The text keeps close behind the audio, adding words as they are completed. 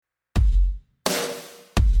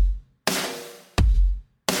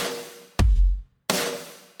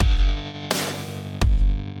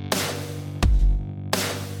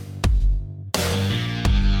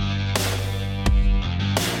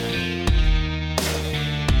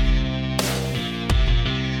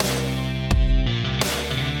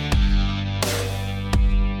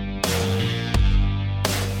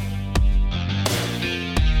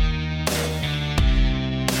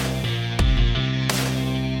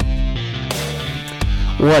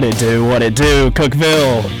What it do,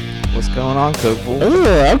 Cookville? What's going on, Cookville?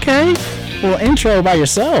 Ooh, okay. Well, intro by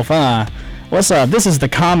yourself, huh? What's up? This is The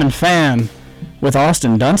Common Fan with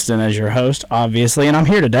Austin Dunston as your host, obviously, and I'm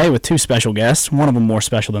here today with two special guests, one of them more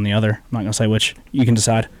special than the other. I'm not going to say which. You can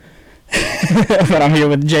decide. But I'm here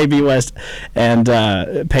with JB West and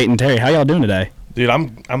Peyton Terry. How y'all doing today? Dude,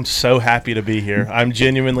 I'm so happy to be here. I'm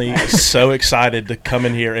genuinely so excited to come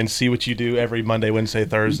in here and see what you do every Monday, Wednesday,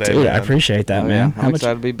 Thursday. Dude, man. I appreciate that, man. I'm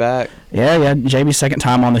excited to be back. Yeah. JB's second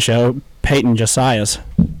time on the show. Peyton Josiah's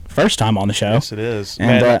first time on the show. Yes, it is.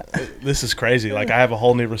 And, man, this is crazy. Like, I have a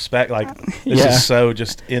whole new respect. Like, this is so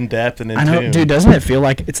just in-depth and in I know, tune. dude, doesn't it feel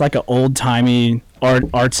like it's like an old-timey,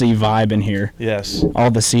 artsy vibe in here? Yes.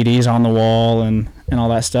 All the CDs on the wall and all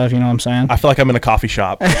that stuff, you know what I'm saying? I feel like I'm in a coffee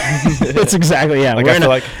shop. It's exactly, yeah. Like, I feel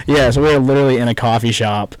like so we're literally in a coffee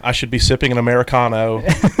shop. I should be sipping an Americano,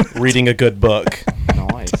 reading a good book.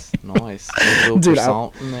 Nice. A little Dude,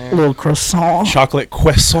 croissant in there. A little croissant. Chocolate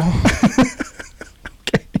croissant.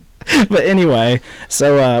 But anyway,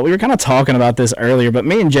 so we were kind of talking about this earlier, but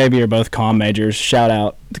me and JB are both comm majors. Shout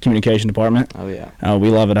out the communication department. Oh, yeah. Oh, we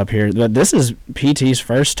love it up here. But this is PT's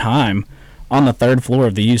first time on the third floor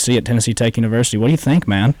of the UC at Tennessee Tech University. What do you think,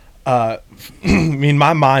 man? I mean,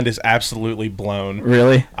 my mind is absolutely blown.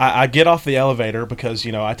 Really? I get off the elevator because,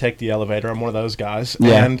 you know, I take the elevator. I'm one of those guys.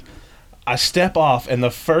 Yeah. And I step off, and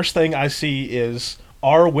the first thing I see is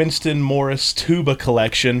R. Winston Morris Tuba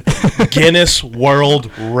Collection, Guinness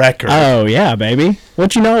World Record. Oh, yeah, baby.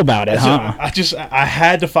 What you know about it, huh? I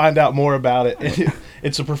had to find out more about it.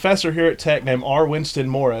 It's a professor here at Tech named R. Winston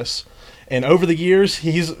Morris. And over the years,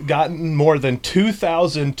 he's gotten more than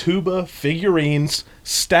 2,000 tuba figurines,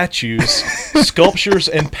 statues, sculptures,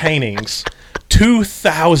 and paintings.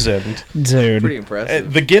 2,000. Dude. Pretty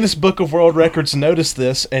impressive. The Guinness Book of World Records noticed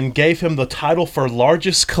this and gave him the title for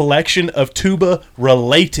largest collection of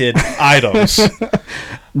tuba-related items.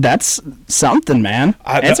 That's something, man.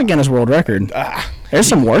 It's a Guinness World Record. There's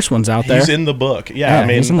some worse ones out there. He's in the book. Yeah, I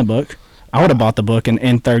mean, he's in the book. I would have bought the book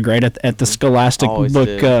in third grade at the Scholastic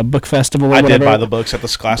book festival. Or I whatever. did buy the books at the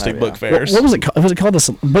Scholastic book fairs. What was it called? Was it called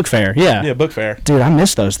the book fair? Yeah. Yeah, book fair. Dude, I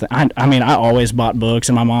miss those things. I mean, I always bought books,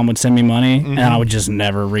 and my mom would send me money, and I would just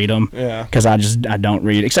never read them. Yeah. Because I don't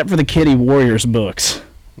read, except for the Kitty Warriors books.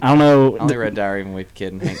 I don't know. I only read Diary of a Wicked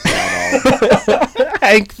Kid and Hank Cowdog.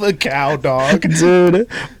 Hank the Cow Dog. Dude,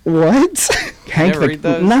 what? Hank never read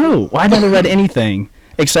those? No, I never read anything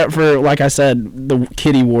except for, like I said, the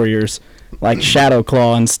Kitty Warriors. Like Shadow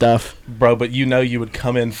Claw and stuff. Bro, but you know you would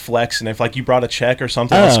come in flexing. If, like, you brought a check or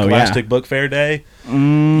something on Scholastic Book Fair Day,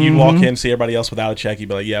 you'd walk in, see everybody else without a check. You'd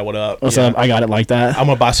be like, yeah, what up? What's up? I got it like that. I'm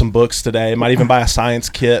going to buy some books today. Might even buy a science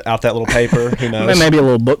kit out that little paper. Who knows? Maybe a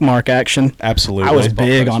little bookmark action. Absolutely. I was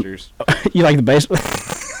big posters. on... You like the base...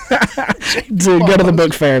 Dude, go to the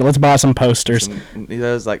book fair. Let's buy some posters.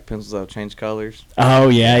 Those, like, pencils that'll change colors. Oh,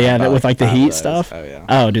 yeah. That with, like, the heat those. stuff. Oh, yeah.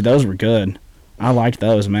 Oh, dude, those were good. I liked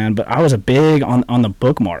those, man. But I was a big on the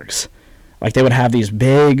bookmarks. Like, they would have these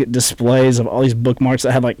big displays of all these bookmarks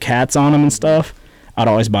that had, like, cats on them and stuff. I'd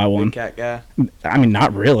always buy one. Big cat guy? I mean,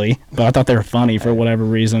 not really, but I thought they were funny for whatever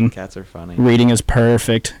reason. Cats are funny. Reading is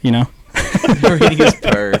perfect, you know? Reading is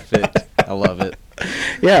perfect. I love it.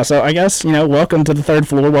 Yeah, so I guess, you know, welcome to the third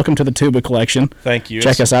floor. Welcome to the Tuba Collection. Thank you.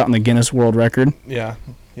 Check us out in the Guinness World Record. Yeah.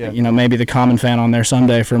 You know, maybe the Common Fan on there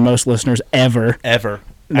someday for most listeners ever.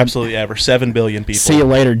 Absolutely ever. 7 billion people. See you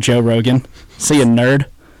later, Joe Rogan. See you, nerd.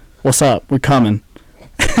 What's up? We're coming.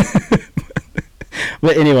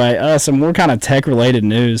 But anyway, some more kind of tech-related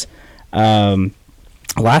news.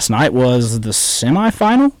 Last night was the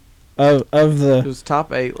semifinal of the... It was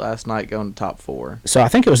top 8 last night going to top 4. So I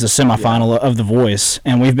think it was the semifinal of The Voice,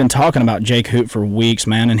 and we've been talking about Jake Hoot for weeks,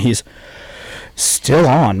 man, and he's still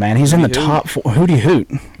on, man. He's in the top 4. Hootie Hoot.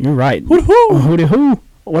 You're right. Hootie Hoo.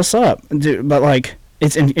 What's up? Dude, but, like...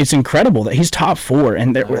 It's incredible that he's top 4,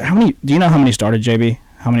 and how many? Do you know how many started, JB?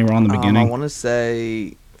 How many were on the beginning? I want to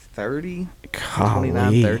say 30,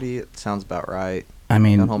 29, 30. It sounds about right. I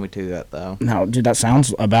mean, don't hold me to that though. No, dude, that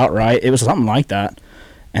sounds about right. It was something like that,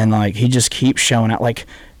 and like he just keeps showing out. Like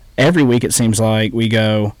every week, it seems like we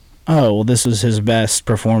go, oh, well, this is his best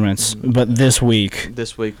performance, but this week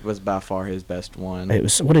was by far his best one. It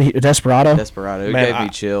was Desperado. It gave me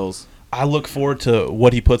chills. I look forward to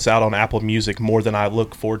what he puts out on Apple Music more than I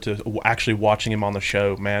look forward to actually watching him on the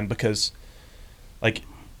show, man, because, like,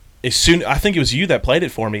 I think it was you that played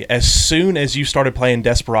it for me. As soon as you started playing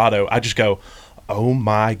Desperado, I just go, Oh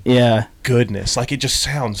my Yeah. goodness! Like, it just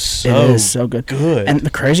sounds It is so good. Good. And the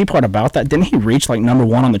crazy part about that, didn't he reach like number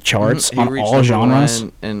 1 on the charts He on reached all number genres?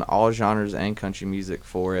 one in all genres and country music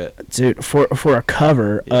for it. Dude, for a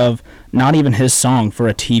cover of not even his song for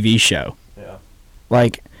a TV show. Yeah.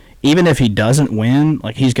 Like, even if he doesn't win,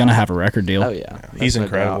 like, he's gonna have a record deal. Oh yeah, He's That's no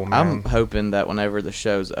incredible, doubt. man. I'm hoping that whenever the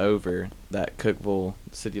show's over, that the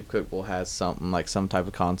city of Cookville has something like some type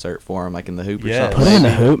of concert for him, like in the Hoop or Yes. something. Put him in the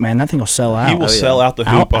maybe. hoop, man. That thing will sell out. He will Oh, yeah. sell out the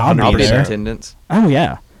hoop I'll be I'll be in 100%. attendance. Oh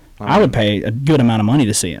yeah, I would pay a good amount of money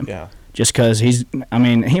to see him. Yeah. Just because he's, I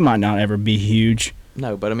mean, he might not ever be huge,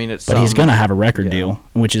 No, but I mean it's. but he's something. gonna have a record Yeah. deal,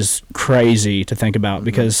 which is crazy to think about Mhm.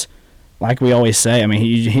 because, like we always say, I mean,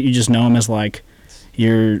 you just know him as like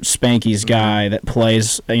your Spanky's guy that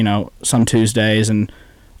plays, some Tuesdays, and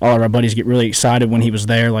all of our buddies get really excited when he was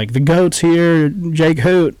there. Like, the GOAT's here, Jake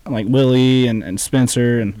Hoot, like Willie and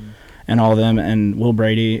Spencer and all of them, and Will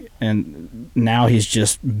Brady, and now he's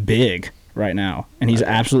just big right now, and he's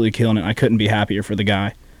absolutely killing it. I couldn't be happier for the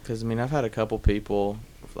guy. Because I mean, I've had a couple people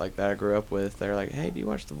like that I grew up with. They're like, "Hey, do you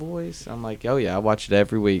watch The Voice?" I'm like, "Oh yeah, I watch it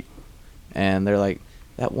every week." And they're like,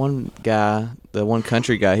 "That one guy, the one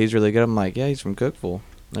country guy, he's really good." I'm like, "Yeah, he's from Cookville."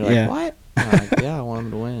 And they're Yeah. like, "What?" I'm like, "Yeah, I want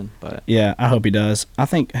him to win." But Yeah, I hope he does. I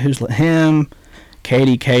think him,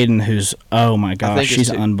 Katie Caden, who's, oh my gosh, think his she's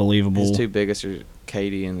two- unbelievable. his two biggest are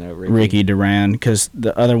Katie and Ricky. Ricky Duran, because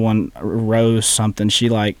the other one, Rose something, she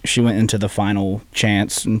went into the final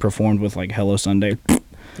chance and performed with like Hello Sunday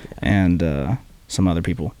and some other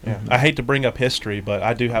people. Yeah. I hate to bring up history, but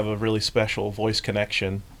I do have a really special voice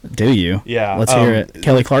connection. Do you? Yeah. Let's hear it.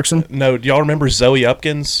 Kelly Clarkson? No, do y'all remember Zoe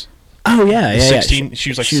Upkins? Oh yeah, yeah. 16. She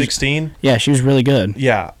was like 16. Yeah, she was really good.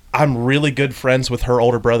 Yeah. I'm really good friends with her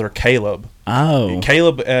older brother, Caleb. Oh.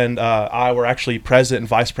 Caleb and I were actually president and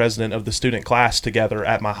vice president of the student class together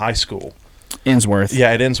at my high school. Innsworth. Yeah,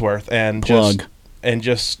 at Innsworth. And Plug.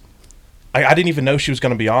 I didn't even know she was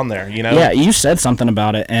going to be on there, you know? Yeah, you said something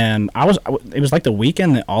about it, and it was like the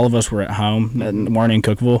weekend that all of us were at home and weren't in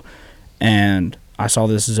Cookville, and I saw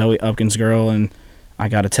this Zoe Upkins girl, and I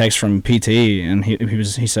got a text from PT, and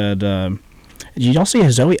he said, "Did y'all see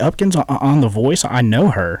Zoe Upkins on The Voice? I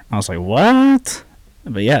know her." I was like, "What?"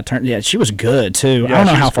 But yeah, she was good too. Yeah, I don't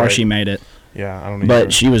know she how was far great. she made it, Yeah, I don't know.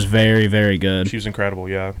 but she was very, very good. She was incredible,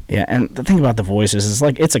 yeah. Yeah, and the thing about The Voice is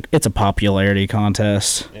like it's a popularity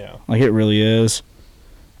contest. Yeah. Like, it really is.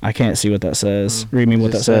 I can't see what that says. Read me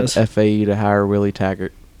what that Just said says. FAU to hire Willie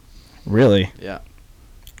Taggart. Really Yeah.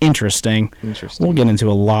 interesting. Interesting. We'll get into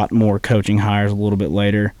a lot more coaching hires a little bit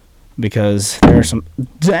later because there are some.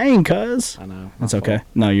 Dang, cuz. I know. That's okay.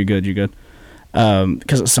 No, you're good. You're good.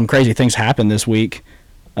 Because some crazy things happened this week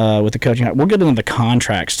with the coaching. We'll get into the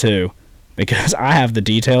contracts too, because I have the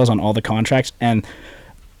details on all the contracts, and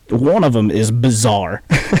one of them is bizarre,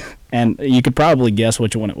 and you could probably guess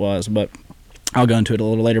which one it was, but I'll go into it a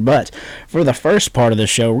little later. But for the first part of the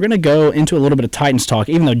show, we're going to go into a little bit of Titans talk,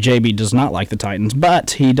 even though JB does not like the Titans,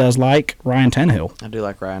 but he does like Ryan Tannehill. I do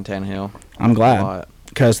like Ryan Tannehill. I'm a glad, lot.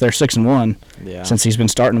 because they're 6-1 Yeah. since he's been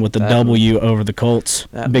starting with the That- W over the Colts.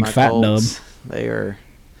 That Big my fat Colts, dub. They're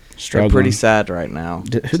Struggling. pretty sad right now.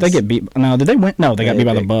 Who'd they get beat? No, did they win? No, they got beat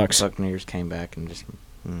by the Bucks. Buccaneers came back and just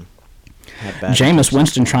had bad Jameis interceptions.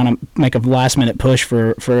 Winston trying to make a last-minute push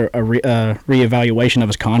for a reevaluation of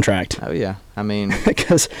his contract. Oh yeah, I mean,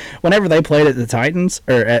 Because whenever they played at the Titans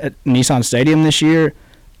or at Nissan Stadium this year,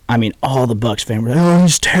 I mean, all the Bucks fans were like, "Oh,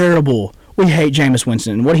 he's terrible. We hate Jameis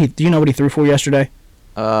Winston." Do you know what he threw for yesterday?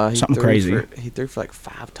 he Something threw crazy. He threw for like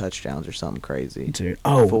 5 touchdowns or something crazy. Dude,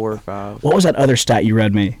 oh, 4 or 5. what was that other stat you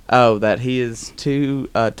read me? Oh, that he is 2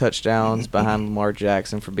 touchdowns behind Lamar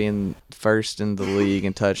Jackson for being first in the league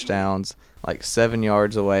in touchdowns, like 7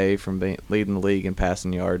 yards away from leading the league in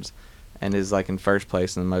passing yards, and is like in first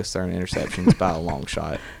place in the most thrown interceptions by a long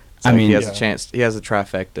shot. So I mean, he has yeah. a chance. He has a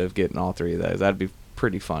trifecta of getting all 3 of those. That'd be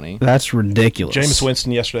pretty funny. That's ridiculous. Jameis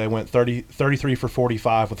Winston yesterday went 33 for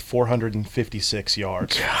 45 with 456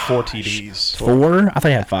 yards, 4 TDs. 4? I thought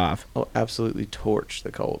he had 5. Oh, absolutely torched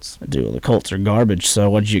the Colts. Dude, the Colts are garbage, so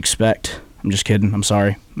what did you expect? I'm just kidding. I'm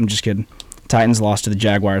sorry. I'm just kidding. Titans lost to the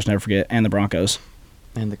Jaguars, never forget, and the Broncos.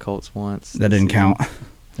 And the Colts once. That didn't count. That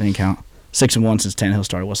didn't count. 6-1 since Tannehill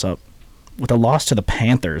started. What's up? With a loss to the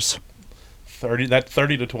Panthers.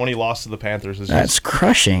 30-20 loss to the Panthers is That's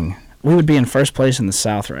crushing. We would be in first place in the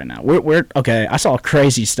South right now. We're okay. I saw a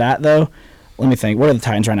crazy stat though. Let me think. What are the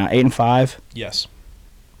Titans right now? 8-5. yes.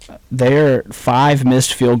 They're 5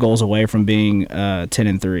 missed field goals away from being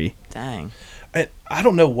 10-3. Dang. I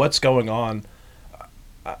don't know what's going on.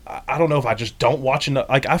 I don't know if I just don't watch enough.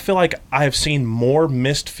 Like, I feel like I have seen more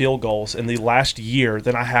missed field goals in the last year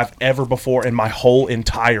than I have ever before in my whole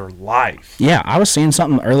entire life. Yeah, I was seeing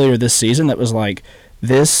something earlier this season that was like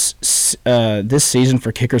this season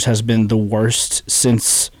for kickers has been the worst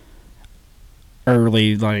since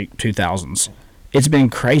early 2000s. It's been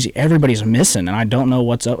crazy. Everybody's missing, and I don't know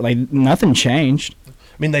what's up. Like, nothing changed. I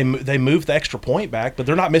mean, they moved the extra point back, but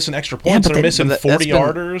they're not missing extra points. They're missing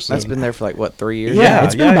 40-yarders. That's been there for like, what, 3 years? Yeah,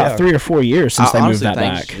 it's been about 3 or 4 years since they moved that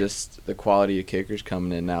back. Just the quality of kickers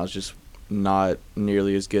coming in now is just not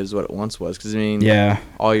nearly as good as what it once was. Because, I mean,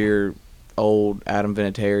 all your old Adam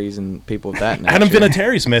Vinatieri's and people of that nature. Adam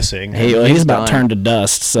Vinatieri's missing. He's about turned to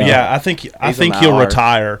dust. So. Yeah, I think he'll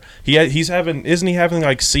retire. Isn't he having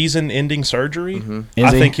like season-ending surgery? Mm-hmm.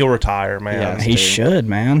 I think he'll retire, man. Yeah, he should,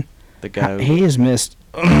 man. The guy. He has missed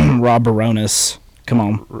Rob Baronis. Come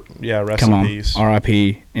on. Yeah, rest in peace.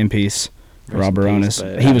 R.I.P. in peace. Rob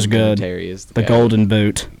Baronis. He was good. The golden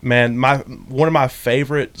boot. Man, one of my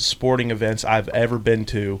favorite sporting events I've ever been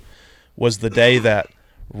to was the day that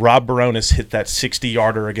Rob Baronis hit that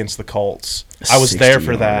 60-yarder against the Colts. I was there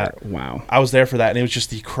for that. Wow. I was there for that, and it was just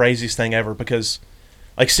the craziest thing ever because,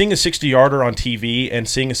 like, seeing a 60-yarder on TV and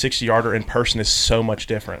seeing a 60-yarder in person is so much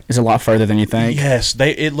different. It's a lot further than you think. Yes,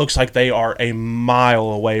 it looks like they are a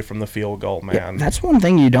mile away from the field goal, man. Yeah, that's one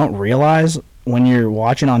thing you don't realize when you're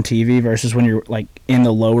watching on TV versus when you're, like, in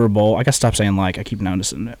the lower bowl. I gotta stop saying like. I keep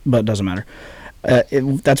noticing it, but it doesn't matter.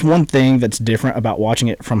 That's one thing that's different about watching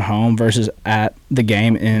it from home versus at the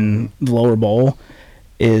game in the lower bowl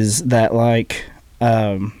is that, like,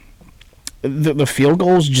 the field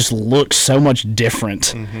goals just look so much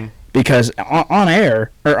different because on air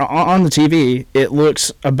or on the TV it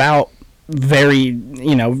looks about very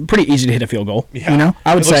pretty easy to hit a field goal. Yeah.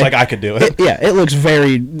 I would say looks like I could do it. It looks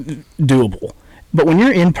very doable. But when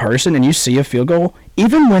you're in person and you see a field goal,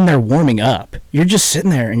 even when they're warming up, you're just sitting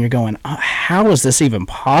there and you're going, how is this even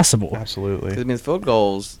possible? Absolutely. I mean, the field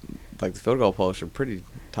goal posts are pretty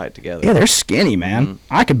tight together. Yeah, they're skinny, man. Mm-hmm.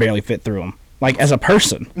 I could barely fit through them. Like, as a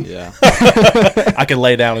person. Yeah. I can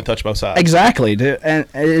lay down and touch both sides. Exactly, dude. And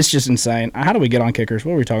it's just insane. How do we get on kickers?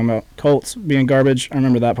 What were we talking about? Colts being garbage? I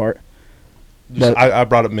remember that part. I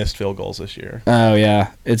brought up missed field goals this year. Oh,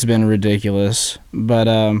 yeah. It's been ridiculous.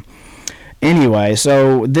 But anyway,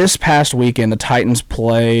 so this past weekend, the Titans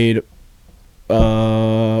played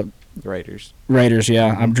Raiders,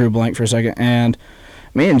 yeah. I drew blank for a second. And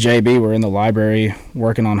me and JB were in the library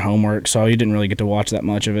working on homework, so you didn't really get to watch that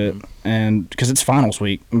much of it. And because it's finals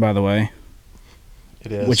week, by the way.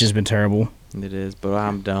 It is. Which has been terrible. It is, but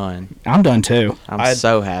I'm done. I'm done, too. I'm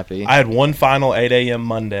so happy. I had one final 8 a.m.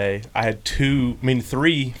 Monday. I had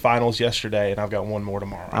 3 finals yesterday, and I've got one more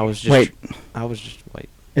tomorrow. Wait.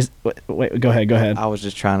 Wait, go ahead. I was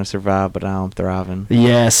just trying to survive, but now I'm thriving.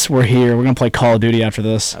 Yes, we're here. We're going to play Call of Duty after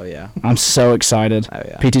this. Oh, yeah. I'm so excited. Oh,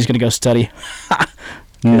 yeah. PT's going to go study.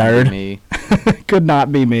 Nerd. Me. Could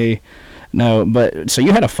not be me. No, but so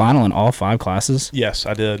you had a final in all 5 classes? Yes,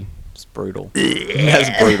 I did. It's brutal. That's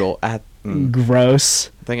brutal.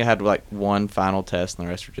 Gross. I think I had like one final test, and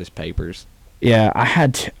the rest were just papers. Yeah, I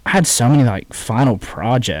had so many like final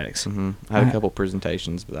projects. Mm-hmm. I had a couple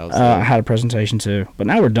presentations, but that was I had a presentation too. But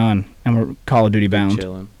now we're done, and we're Call of Duty bound.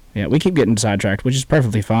 Chilling. Yeah, we keep getting sidetracked, which is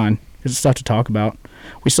perfectly fine. There's stuff to talk about.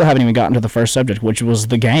 We still haven't even gotten to the first subject, which was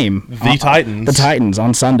the game. Titans. The Titans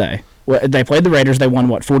on Sunday. They played the Raiders. They won,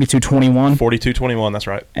 42-21? 42-21, that's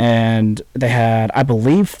right. And they had, I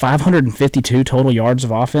believe, 552 total yards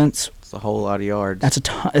of offense. It's a whole lot of yards. That's a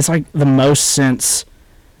ton. It's like the most since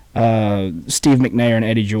Steve McNair and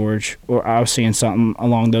Eddie George, or I was seeing something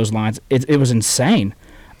along those lines. It was insane.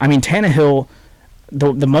 I mean, Tannehill,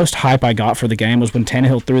 the most hype I got for the game was when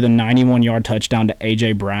Tannehill threw the 91-yard touchdown to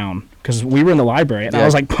A.J. Brown. Because we were in the library, and I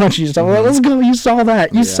was like, punch, let's go, you saw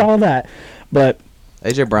that. But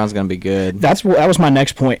A.J. Brown's going to be good. That was my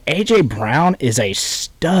next point. A.J. Brown is a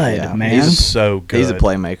stud, man. He's so good. He's a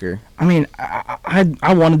playmaker. I mean,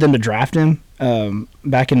 I wanted them to draft him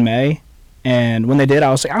back in May. And when they did, I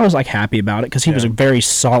was happy about it because he was a very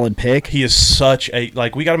solid pick. He is such a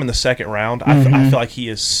we got him in the second round. I feel like he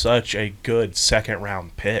is such a good second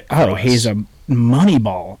round pick. Oh, he's a money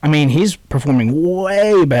ball. I mean, he's performing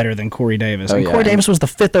way better than Corey Davis. Corey Davis was the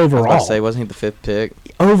 5th overall. I was about to say, wasn't he the 5th pick?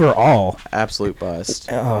 Overall. Absolute bust.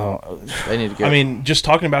 They need to get. I mean, just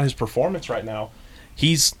talking about his performance right now,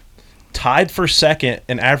 he's tied for second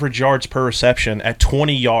in average yards per reception at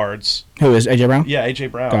 20 yards. Who is A.J. Brown? Yeah, A.J.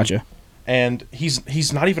 Brown. Gotcha. And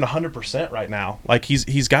he's not even 100% right now. Like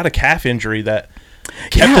he's got a calf injury that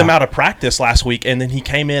kept him out of practice last week, and then he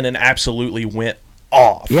came in and absolutely went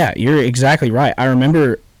off. Yeah, you're exactly right. I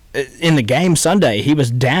remember in the game Sunday, he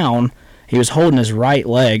was down. He was holding his right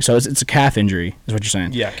leg, so it's a calf injury, is what you're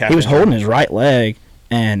saying. Yeah, calf He was injury. holding his right leg,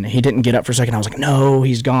 and he didn't get up for a second. I was like, no,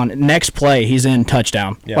 he's gone. Next play, he's in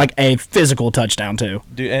touchdown. Yeah. Like a physical touchdown, too.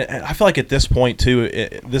 Dude, and I feel like at this point, too,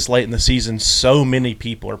 this late in the season, so many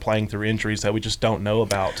people are playing through injuries that we just don't know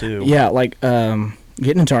about, too. Yeah, like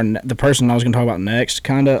getting into the person I was going to talk about next,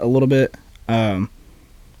 kind of a little bit.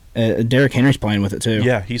 Derrick Henry's playing with it, too.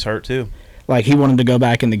 Yeah, he's hurt, too. Like, he wanted to go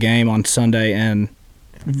back in the game on Sunday, and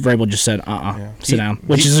Vrabel just said, sit down,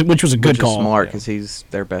 which was a good call. Smart, because he's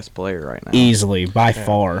their best player right now. Easily, by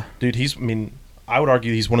far. Dude, I would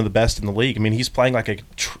argue he's one of the best in the league. I mean, he's playing like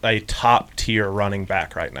a top-tier running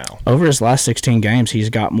back right now. Over his last 16 games, he's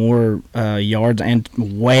got more yards and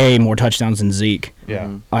way more touchdowns than Zeke.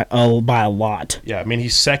 Yeah. By a lot. Yeah, I mean,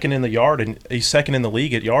 he's second in the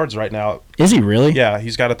league at yards right now. Is he really? Yeah,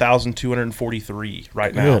 he's got 1,243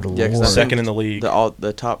 right now. Good Yeah, 'cause I Lord. Second think in the league.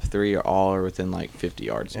 The top three are within like 50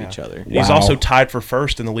 yards of each other. He's Wow. also tied for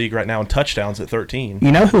first in the league right now in touchdowns at 13.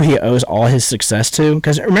 You know who he owes all his success to?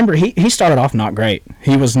 Because remember, he started off not great.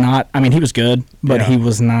 He was not. I mean, he was good, but Yeah. he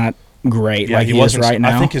was not great Yeah, like he is wasn't right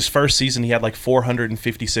now. I think his first season he had like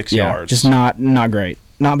 456 yeah, yards. just not great.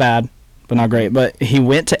 Not bad, but not great. But he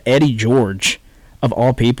went to Eddie George, of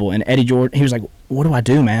all people, and Eddie George, he was like, "What do I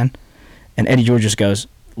do, man?" And Eddie George just goes,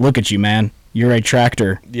 "Look at you, man. You're a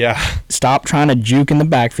tractor. Yeah. Stop trying to juke in the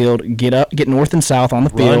backfield. Get up, get north and south on the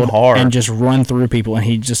Run field, hard. and just run through people." And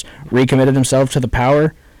he just recommitted himself to the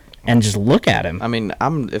power, and just look at him. I mean,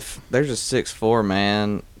 if there's a 6'4"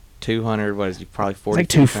 man, 200, what is he, probably It's 40? like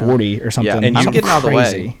 240 or something. Yeah, and I'm Something getting out of the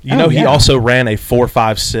way. crazy. You know, Oh, he yeah. also ran a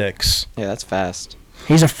 4.56. Yeah, that's fast.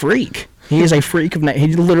 He's a freak. He is a freak of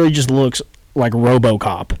he literally just looks like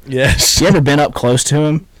RoboCop. Yes. You ever been up close to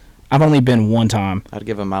him? I've only been one time. I'd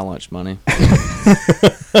give him my lunch money.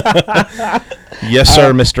 Yes,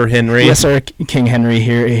 sir, Mr. Henry. Yes, sir. King Henry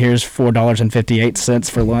here. Here's $4.58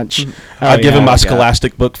 for lunch. I'd give him my God.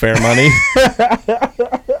 Scholastic book fair money.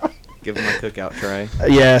 Give him my cookout tray.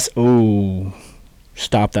 Yes. Ooh.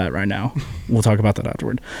 Stop that right now. We'll talk about that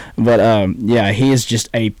afterward. But yeah, he is just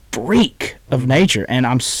a freak of nature, and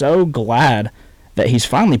I'm so glad that he's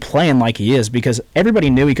finally playing like he is, because everybody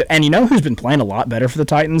knew he could. And you know who's been playing a lot better for the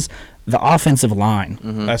Titans? The offensive line.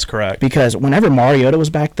 That's correct. Because whenever Mariota was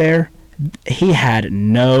back there, he had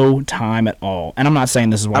no time at all. And I'm not saying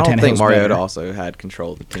this is why I don't Tannehill's think Mariota better. also had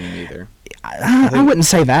control of the team either. I wouldn't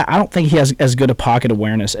say that. I don't think he has as good a pocket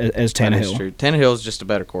awareness as That is Tannehill. true. Tannehill's just a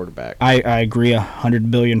better quarterback. I agree 100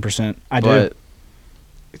 billion%. I do. But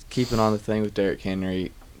keeping on the thing with Derrick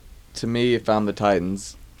Henry, to me, if I'm the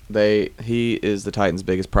Titans, he is the Titans'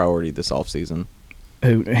 biggest priority this offseason.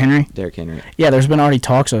 Who, Henry? Derrick Henry. Yeah, there's been already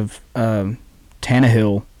talks of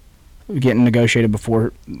Tannehill getting negotiated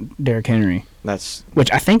before Derrick Henry, That's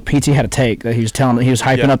which I think PT had a take that he was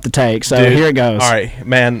hyping Yeah. up the take. So Dude, here it goes. All right,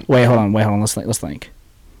 man. Wait, hold on. Let's think.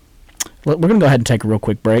 We're gonna go ahead and take a real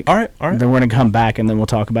quick break. All right. Then we're gonna come back and then we'll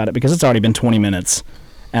talk about it, because it's already been 20 minutes,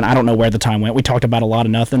 and I don't know where the time went. We talked about a lot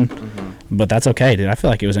of nothing, but that's okay, dude. I feel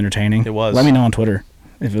like it was entertaining. It was. Let me know on Twitter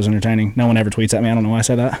if it was entertaining. No one ever tweets at me. I don't know why I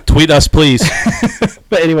say that. Tweet us, please.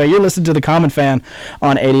 But anyway, you're listening to The Common Fan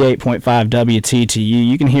on 88.5 WTTU.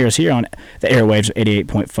 You can hear us here on the airwaves of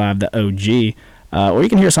 88.5 The OG, or you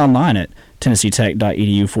can hear us online at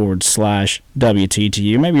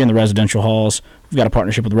tennesseetech.edu/WTTU. Maybe you're in the residential halls. We've got a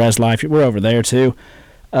partnership with Res Life. We're over there, too.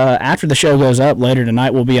 After the show goes up later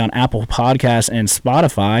tonight, we'll be on Apple Podcasts and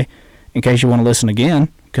Spotify in case you want to listen again,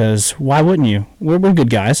 because why wouldn't you? We're good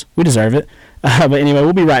guys. We deserve it. But anyway,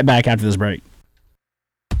 we'll be right back after this break.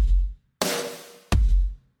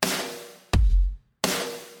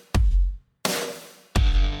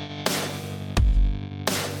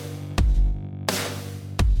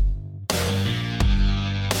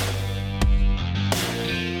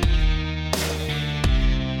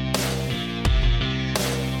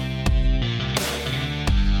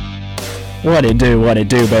 What it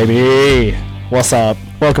do, baby? What's up?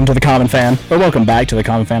 Welcome to The Common Fan, or welcome back to The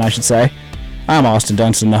Common Fan, I should say. I'm Austin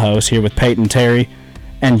Dunston, the host, here with Peyton, Terry,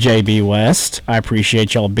 and JB West. I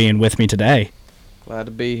appreciate y'all being with me today. glad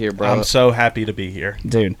to be here, bro. I'm so happy to be here.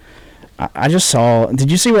 Dude, I just saw... Did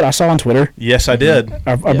you see what I saw on Twitter? Yes, I did.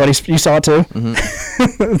 Our buddies, you saw it too? Why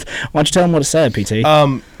don't you tell them what it said, PT?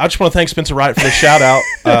 I just want to thank Spencer Wright for the shout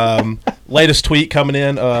out. Latest tweet coming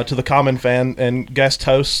in to the Common Fan, and guest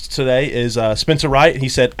host today is Spencer Wright. He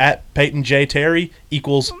said at Peyton J Terry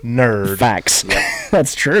equals nerd. Facts.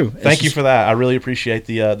 That's true. Thank you for that. I really appreciate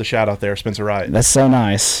the shout out there, Spencer Wright. That's so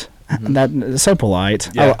nice. That's so polite.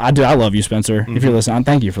 Yeah. I do. I love you, Spencer. If you're listening,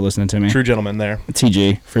 thank you for listening to me. True gentleman there.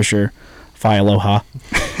 TG, for sure. Fi aloha.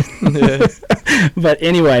 But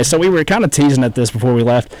anyway, so we were kind of teasing at this before we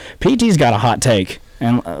left. PT's got a hot take,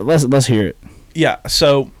 and let's hear it. Yeah,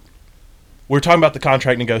 so we're talking about the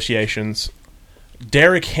contract negotiations.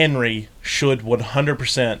 Derrick Henry should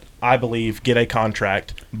 100%, I believe, get a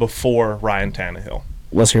contract before Ryan Tannehill.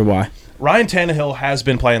 Let's hear why. Ryan Tannehill has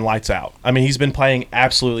been playing lights out. I mean, he's been playing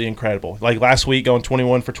absolutely incredible. Like last week, going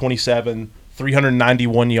 21 for 27,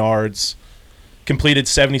 391 yards, completed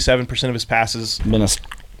 77% of his passes.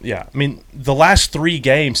 Yeah, I mean, the last 3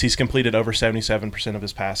 games, he's completed over 77% of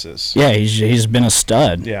his passes. Yeah, he's been a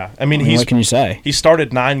stud. Yeah, I mean, what can you say? He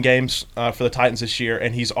started 9 games for the Titans this year,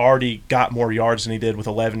 and he's already got more yards than he did with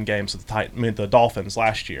 11 games with the Dolphins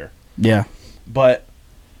last year. Yeah, but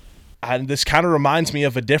this kind of reminds me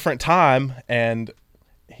of a different time, and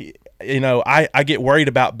I get worried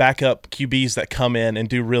about backup QBs that come in and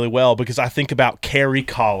do really well because I think about Kerry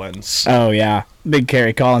Collins. Oh yeah, big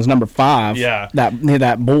Kerry Collins, number 5. Yeah,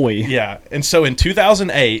 that boy. Yeah, and so in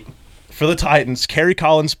 2008 for the Titans, Kerry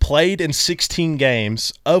Collins played in 16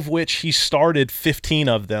 games, of which he started 15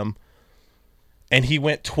 of them, and he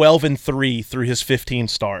went 12-3 through his 15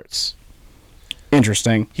 starts.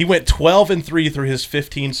 Interesting. He went 12-3 through his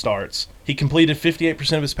 15 starts. He completed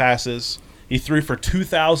 58% of his passes. He threw for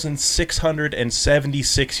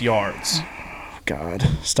 2,676 yards. God,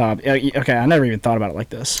 stop. Okay, I never even thought about it like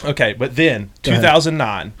this. Okay, but then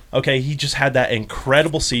 2009. Okay, he just had that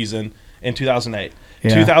incredible season in 2008.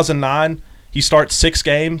 Yeah. 2009, he starts 6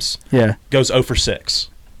 games. Yeah. Goes 0 for 6.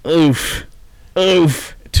 Oof.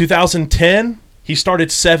 2010, he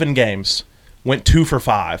started 7 games. Went 2 for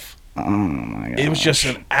 5. Oh my god! It was just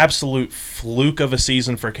an absolute fluke of a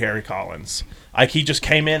season for Kerry Collins. Like he just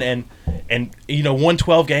came in and won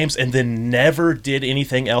 12 games and then never did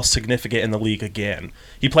anything else significant in the league again.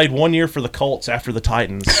 He played 1 year for the Colts after the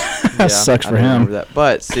Titans. That sucks for him. That.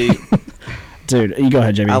 But see, dude, you go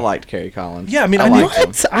ahead, JB. I liked Kerry Collins. Yeah, I mean,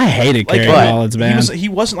 I hated Kerry Collins, man. He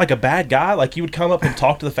wasn't like a bad guy. Like he would come up and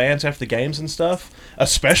talk to the fans after the games and stuff,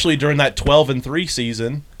 especially during that 12-3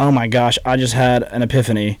 season. Oh my gosh, I just had an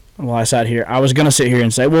epiphany while I sat here. I was gonna sit here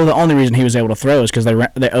and say, well, the only reason he was able to throw is because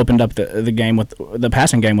they opened up the game with the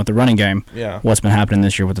passing game with the running game. Yeah. What's been happening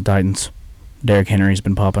this year with the Titans? Derrick Henry's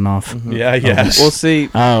been popping off. Mm-hmm. Yeah, yes. We'll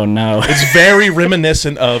see. Oh no, it's very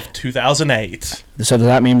reminiscent of 2008. So does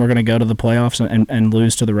that mean we're gonna go to the playoffs and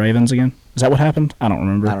lose to the Ravens again? Is that what happened? I don't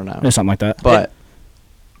remember. I don't know. It's something like that. But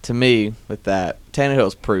to me, with that,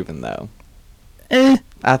 Tannehill's proven though.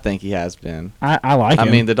 I think he has been. I like him.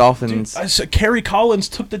 I mean, the Dolphins. Dude, Kerry Collins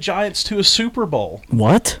took the Giants to a Super Bowl.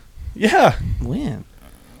 What? Yeah. When?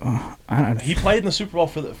 He played in the Super Bowl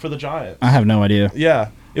for the Giants. I have no idea. Yeah.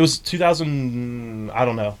 It was 2000. I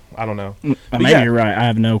don't know. Maybe you're right. I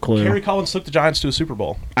have no clue. Kerry Collins took the Giants to a Super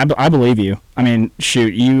Bowl. I believe you. I mean,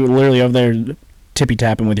 shoot, you literally over there tippy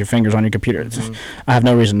tapping with your fingers on your computer. Mm-hmm. I have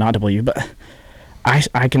no reason not to believe you, but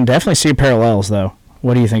I can definitely see parallels though.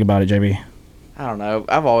 What do you think about it, JB? I don't know.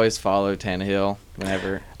 I've always followed Tannehill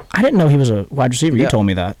whenever. I didn't know he was a wide receiver. You told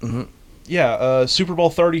me that. Mm-hmm. Yeah, Super Bowl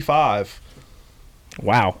 35.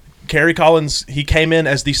 Wow. Kerry Collins, he came in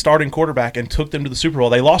as the starting quarterback and took them to the Super Bowl.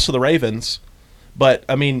 They lost to the Ravens, but,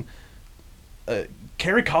 I mean,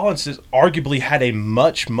 Kerry Collins has arguably had a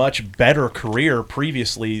much, much better career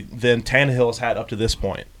previously than Tannehill has had up to this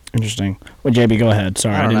point. Interesting. Well, JB, go ahead.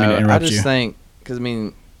 Sorry, I didn't mean to interrupt you. I just think, because, I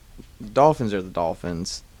mean, Dolphins are the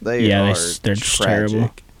Dolphins. They're just terrible.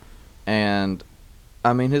 And,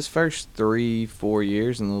 I mean, his first 3-4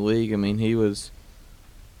 years in the league, I mean, he was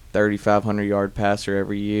 3,500-yard passer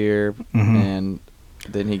every year, and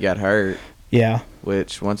then he got hurt. Yeah.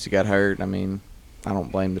 Which, once he got hurt, I mean, I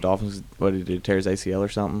don't blame the Dolphins. What did he do, tear his ACL or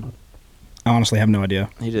something? I honestly have no idea.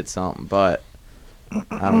 He did something, but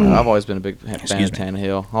I don't know. I've always been a big fan of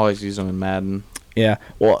Tannehill. Always used him in Madden. Yeah,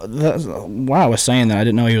 well, why I was saying that I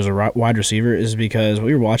didn't know he was a wide receiver is because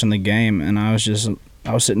we were watching the game, and I was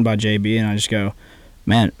sitting by JB, and I just go,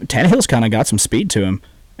 man, Tannehill's kind of got some speed to him.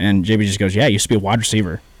 And JB just goes, yeah, he used to be a wide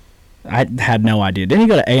receiver. I had no idea. Didn't he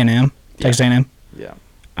go to A&M, Texas A&M? Yeah.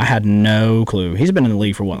 I had no clue. He's been in the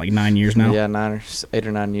league for, 9 years now? Yeah, 8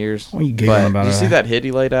 or 9 years. What are you giggling about? Did you see that hit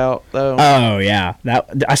he laid out, though? Oh, yeah.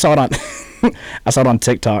 I saw it on I saw it on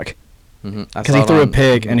TikTok. Because he threw a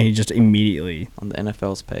pick and he just immediately on the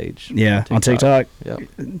NFL's page. Yeah, on TikTok. Yep.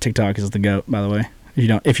 TikTok is the GOAT, by the way.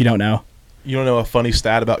 If you don't know. You don't know a funny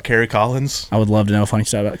stat about Kerry Collins? I would love to know a funny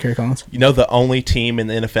stat about Kerry Collins. You know the only team in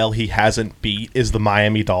the NFL he hasn't beat is the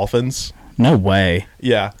Miami Dolphins? No way.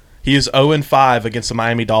 Yeah. He is 0-5 against the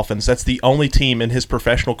Miami Dolphins. That's the only team in his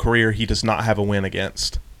professional career he does not have a win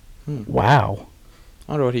against. Wow.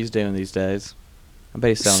 I wonder what he's doing these days. I bet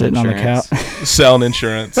he's selling Sitting insurance. Selling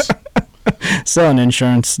insurance. Selling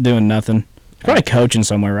insurance, doing nothing. Probably coaching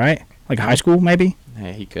somewhere, right? Like high school, maybe.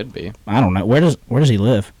 Hey, he could be. I don't know. Where does he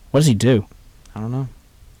live? What does he do? I don't know.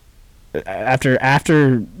 After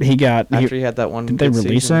he had that one. Did they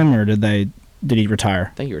release him, or did he retire?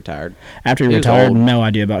 I think he retired. After he retired, no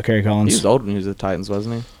idea about Kerry Collins. He was old when he was with the Titans,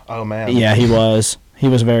 wasn't he? Oh man. Yeah, he was. He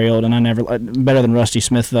was very old, and I never better than Rusty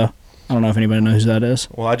Smith though. I don't know if anybody knows who that is.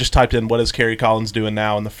 Well, I just typed in what is Kerry Collins doing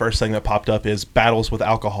now, and the first thing that popped up is battles with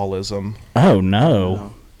alcoholism. Oh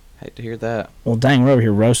no. Hate to hear that. Well, dang, we're over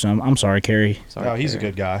here roasting him. I'm sorry, Kerry. Sorry, No, he's a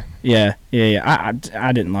good guy. Yeah.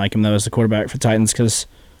 I didn't like him though as the quarterback for Titans because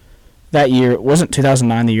that year wasn't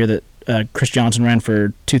 2009 the year that Chris Johnson ran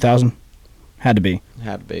for 2,000. Had to be.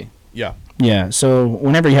 Yeah. Yeah. So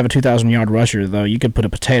whenever you have a 2,000-yard rusher, though, you could put a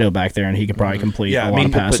potato back there and he could probably complete a lot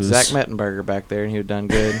of passes. Put Zach Mettenberger back there and he would have done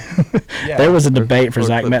good. Yeah. There was a debate for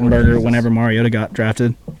Zach Mettenberger whenever Mariota got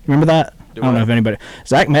drafted. Remember that? I don't know if anybody.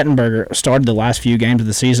 Zach Mettenberger started the last few games of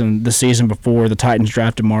the season before the Titans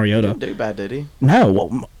drafted Mariota. He didn't do bad, did he? No.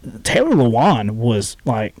 Well, Taylor Lewan was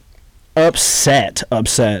like upset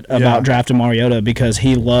about drafting Mariota because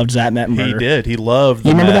he loved Zach Mettenberger. He did. He loved.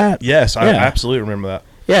 You remember that? Yes, I absolutely remember that.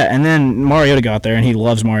 Yeah, and then Mariota got there, and he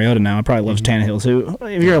loves Mariota now. He probably loves Tannehill too.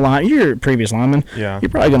 If you're a previous lineman, you're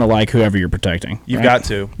probably going to like whoever you're protecting. You've got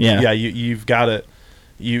to. Yeah. Yeah. You've got to.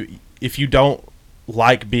 If you don't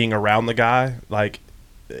like being around the guy, like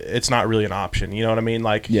it's not really an option. You know what I mean?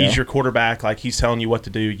 Like he's your quarterback. Like he's telling you what to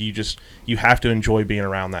do. You have to enjoy being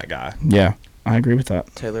around that guy. Yeah, I agree with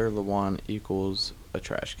that. Taylor Lewan equals a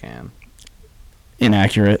trash can.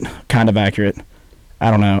 Inaccurate, kind of accurate.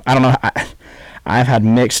 I don't know. I've had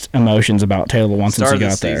mixed emotions about Taylor Lewan since he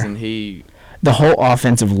got there. The whole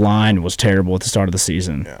offensive line was terrible at the start of the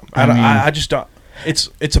season. Yeah. I just don't.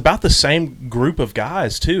 It's about the same group of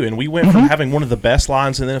guys too, and we went from having one of the best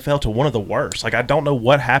lines in the NFL to one of the worst. Like I don't know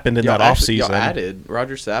what happened in that offseason. Y'all added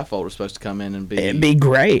Roger Saffold was supposed to come in and be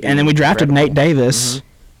great, and then we drafted Nate Davis,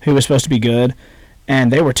 who was supposed to be good,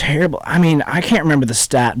 and they were terrible. I mean, I can't remember the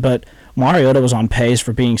stat, but Mariota was on pace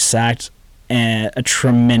for being sacked a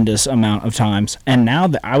tremendous amount of times, and now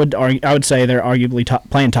I would say they're arguably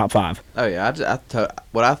playing top 5. Oh yeah,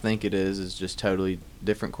 what I think it is just totally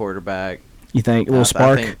different quarterback. You think a little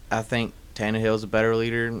spark? I think Tannehill's a better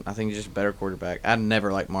leader. I think he's just a better quarterback. I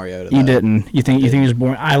never liked Mariota. You didn't. You think he was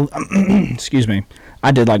boring? Excuse me.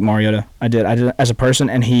 I did like Mariota. I did as a person,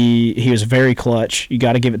 and he was very clutch. You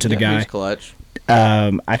got to give it to the guy. He was clutch.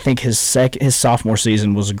 I think his sophomore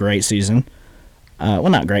season was a great season. Well,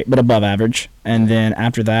 not great, but above average. And then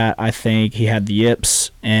after that, I think he had the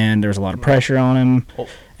yips, and there was a lot of pressure on him,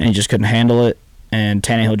 and he just couldn't handle it. And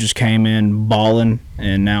Tannehill just came in balling,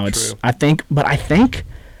 and now it's. True. I think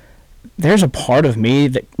there's a part of me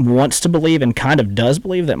that wants to believe and kind of does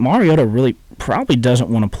believe that Mariota really probably doesn't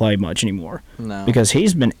want to play much anymore. No, because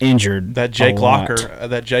he's been injured. That Jake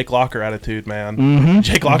Locker attitude, man. Mm-hmm.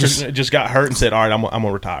 Jake Locker just got hurt and said, "All right, I'm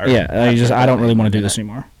gonna retire." Yeah, I don't really want to do this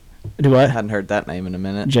anymore. Do what? I hadn't heard that name in a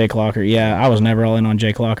minute. Jake Locker. Yeah, I was never all in on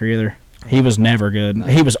Jake Locker either. He was never good. No.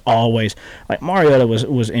 He was always like Mariota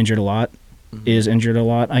was injured a lot. Is injured a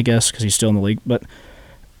lot, I guess, because he's still in the league. But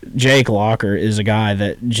Jake Locker is a guy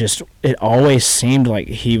that it always seemed like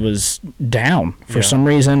he was down for some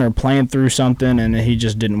reason or playing through something, and he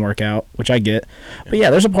just didn't work out, which I get. But yeah,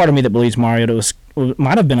 there's a part of me that believes Mariota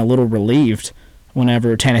might have been a little relieved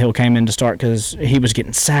whenever Tannehill came in to start because he was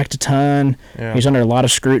getting sacked a ton. Yeah. He's under a lot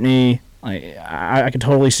of scrutiny. Like I could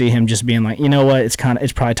totally see him just being like, you know what, it's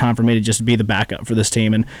probably time for me to just be the backup for this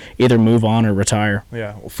team and either move on or retire.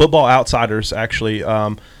 Yeah, well, Football Outsiders actually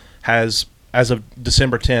has, as of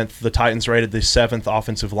December 10th, the Titans rated the 7th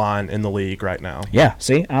offensive line in the league right now. Yeah,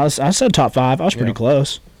 see, I said top 5. I was pretty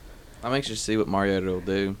close. I'm anxious to see what Mariota will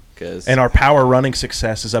do. And our power running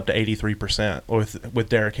success is up to 83% with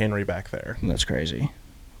Derrick Henry back there. That's crazy.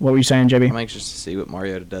 What were you saying, JB? I'm anxious to see what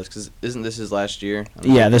Mariota does because isn't this his last year?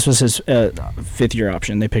 Yeah, this was his 5th-year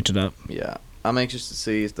option. They picked it up. Yeah. I'm anxious to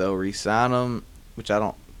see if they'll re-sign him, which I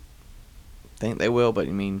don't think they will, but,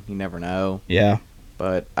 you never know. Yeah.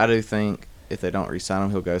 But I do think if they don't re-sign him,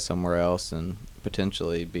 he'll go somewhere else and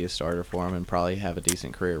potentially be a starter for him and probably have a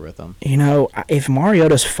decent career with him. If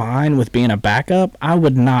Mariota's fine with being a backup, I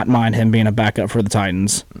would not mind him being a backup for the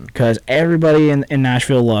Titans because everybody in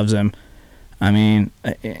Nashville loves him. I mean,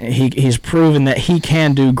 he's proven that he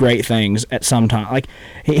can do great things at some time. Like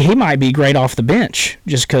he might be great off the bench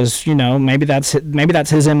just because maybe that's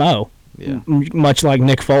his MO. Yeah. Much like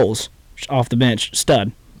Nick Foles, off the bench,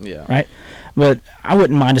 stud. Yeah. Right. But I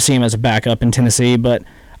wouldn't mind to see him as a backup in Tennessee. But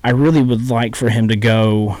I really would like for him to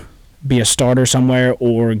go be a starter somewhere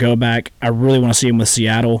or go back. I really want to see him with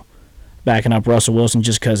Seattle, backing up Russell Wilson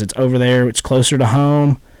just because it's over there, it's closer to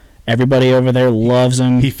home. Everybody over there loves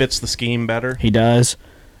him. He fits the scheme better. He does.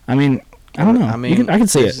 I mean, I don't know. I can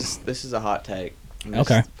see it. This is a hot take.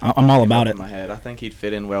 Okay, I'm all about it. In my head, I think he'd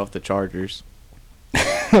fit in well with the Chargers.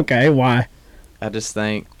 Okay, why? I just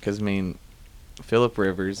think because Phillip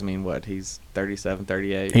Rivers. He's 37,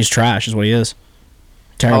 38. He's trash, is what he is.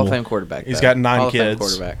 Terrible. Hall of Fame quarterback. He's got 9 Hall kids. of Fame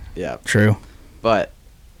quarterback. Yeah. True. But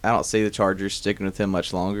I don't see the Chargers sticking with him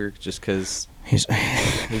much longer, just because he's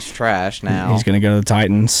trash now. He's gonna go to the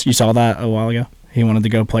Titans. You saw that a while ago. He wanted to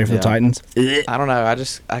go play for the Titans. I don't know.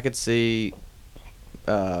 I could see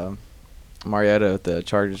Mariota at the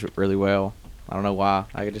Chargers really well. I don't know why.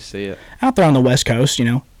 I could just see it. Out there on the West Coast,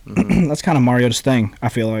 Mm-hmm. that's kind of Mariota's thing. I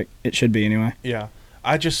feel like it should be anyway. Yeah.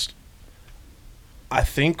 I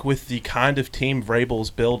think with the kind of team Vrabel's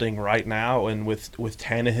building right now, and with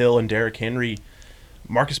Tannehill and Derrick Henry,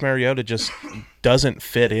 Marcus Mariota just doesn't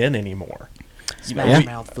fit in anymore.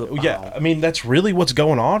 Yeah, that's really what's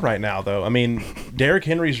going on right now, though. Derrick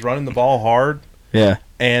Henry's running the ball hard. Yeah.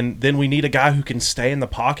 And then we need a guy who can stay in the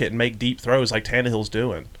pocket and make deep throws like Tannehill's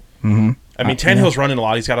doing. Mm-hmm. Tannehill's running a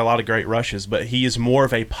lot. He's got a lot of great rushes, but he is more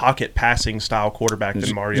of a pocket passing style quarterback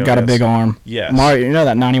than Mariota. He's got a big arm. Yes. Mario, you know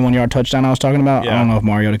that 91-yard touchdown I was talking about? Yeah. I don't know if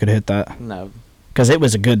Mariota could hit that. No. Because it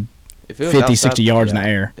was a good 50, 60 yards in the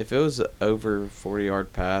air. If it was over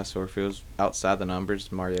 40-yard pass, or if it was outside the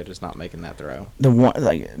numbers, Mariota's not making that throw.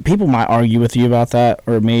 People might argue with you about that,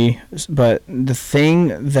 or me, but the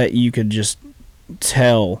thing that you could just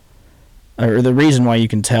tell, or the reason why you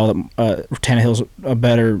can tell that Tannehill's a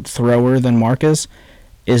better thrower than Marcus,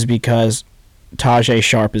 is because Tajay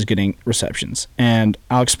Sharp is getting receptions. And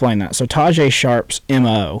I'll explain that. So Tajay Sharp's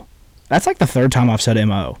MO, that's like the third time I've said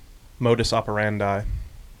MO. Modus operandi.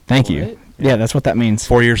 Thank you. Yeah, that's what that means.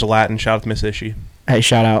 4 years of Latin. Shout out to Miss Ishi. Hey,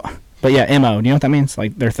 shout out. But yeah, MO. Do you know what that means?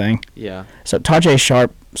 Like their thing. Yeah. So Tajay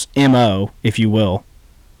Sharp's MO, if you will,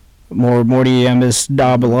 Morty Ms.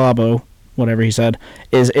 Dabalabo, whatever he said,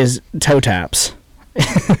 is toe taps.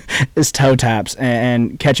 Is toe taps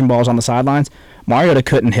and catching balls on the sidelines. Mariota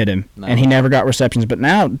couldn't hit him, and he never got receptions. But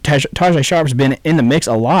now Tajay Sharp's been in the mix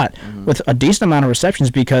a lot with a decent amount of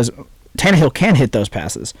receptions because Tannehill can hit those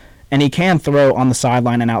passes. And he can throw on the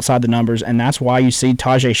sideline and outside the numbers, and that's why you see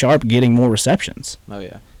Tajay Sharp getting more receptions. Oh,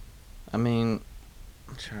 yeah. I'm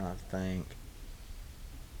trying to think.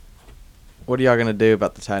 What are y'all going to do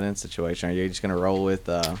about the tight end situation? Are you just going to roll with,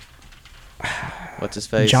 what's his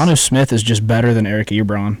face? Jonnu Smith is just better than Eric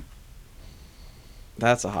Ebron.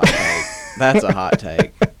 That's a hot take. That's a hot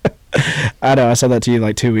take. I know. I said that to you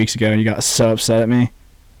like 2 weeks ago, and you got so upset at me.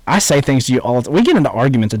 I say things to you all the time. We get into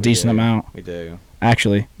arguments a decent amount. We do.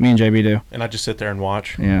 Actually, me and JB do. And I just sit there and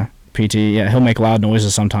watch. Yeah, PT. Yeah, he'll make loud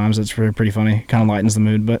noises sometimes. It's pretty funny. Kind of lightens the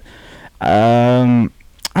mood. But I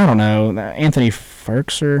don't know. Anthony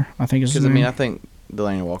Ferkser, I think is his name. I think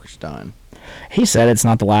Delaney Walker's done. He said it's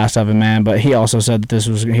not the last of him, man. But he also said that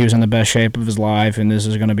he was in the best shape of his life, and this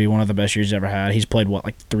is going to be one of the best years he's ever had. He's played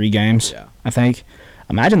like 3 games. Yeah. I think.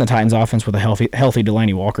 Imagine the Titans' offense with a healthy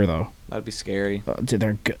Delaney Walker, though. That'd be scary.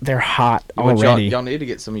 Dude, they're hot already. Y'all need to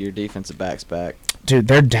get some of your defensive backs back. Dude,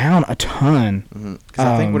 they're down a ton. Because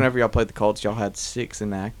I think whenever y'all played the Colts, y'all had 6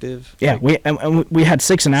 inactive. Yeah, we had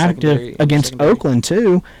 6 inactive against Oakland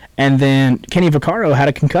too, and then Kenny Vaccaro had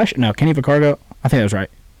a concussion. No, Kenny Vaccaro, I think that was right.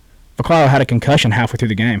 Vaccaro had a concussion halfway through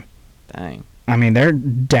the game. Dang. They're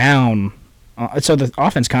down. So the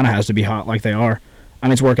offense kind of has to be hot like they are.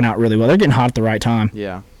 It's working out really well. They're getting hot at the right time.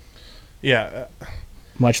 Yeah. Yeah.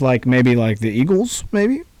 Much like maybe like the Eagles,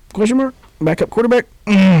 maybe? Question mark? Backup quarterback?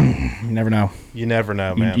 You never know. You never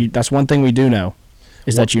know, man. That's one thing we do know,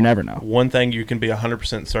 is that you never know. One thing you can be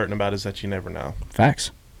 100% certain about is that you never know. Facts.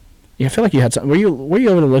 Yeah, I feel like you had something. Were you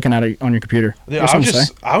over there looking at it on your computer? Yeah,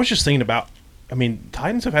 I was just thinking about,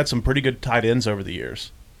 Titans have had some pretty good tight ends over the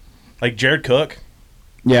years. Like Jared Cook.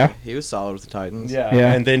 Yeah. He was solid with the Titans. Yeah.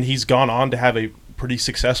 And then he's gone on to have a pretty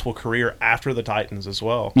successful career after the Titans as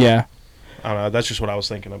well. Yeah. I don't know. That's just what I was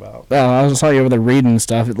thinking about. I saw you over there reading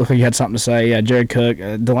stuff. It looked like you had something to say. Yeah, Jared Cook.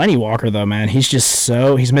 Delaney Walker, though, man, he's just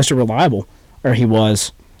he's Mr. Reliable. Or he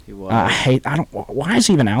was. He was. Why is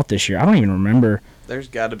he even out this year? I don't even remember. There's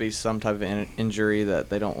got to be some type of injury that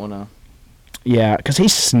they don't want to. Yeah, because he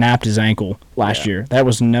snapped his ankle last year. That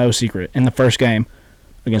was no secret in the first game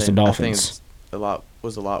against the Dolphins. I think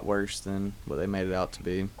was a lot worse than what they made it out to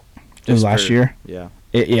be. It was last year? Yeah.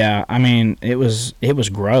 It was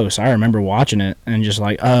gross. I remember watching it and just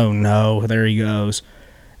like, oh no, there he goes.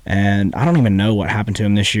 And I don't even know what happened to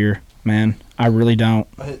him this year, man. I really don't.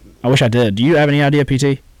 I wish I did. Do you have any idea,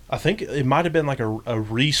 PT? I think it might have been like a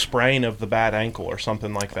re-sprain of the bad ankle or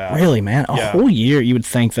something like that. Really, man? A Yeah. whole year, you would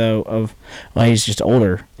think, though, of, well, he's just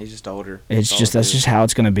older. He's just older. It's just, that's just how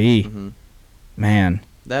it's going to be. Mm-hmm. Man.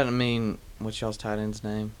 That, I mean, what's y'all's tight end's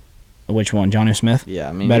name? Which one? Johnny Smith? Yeah,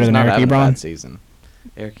 I mean, Better he's than not Eric having a Ebron? bad season.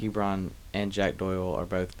 Eric Ebron and Jack Doyle are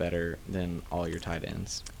both better than all your tight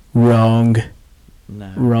ends. Wrong.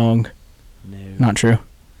 No. Wrong. No. Not true.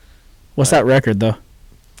 What's that record, though?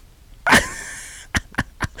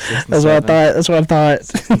 6 and That's what I 7. thought. That's what I thought.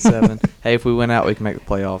 6 and 7. Hey, if we win out, we can make the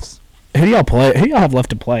playoffs. Who do y'all play? Who do y'all have left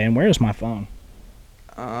to play? And where's my phone?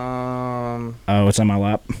 Oh, it's on my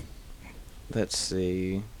lap. Let's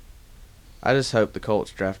see. I just hope the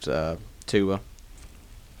Colts draft Tuba.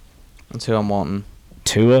 That's who I'm wanting.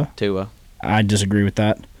 Tua? Tua. I disagree with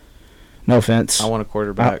that. No offense. I want a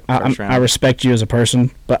quarterback I first round. I respect you as a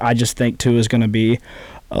person, but I just think Tua is going to be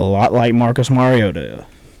a lot like Marcus Mariota.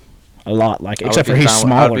 A lot like, except for he's I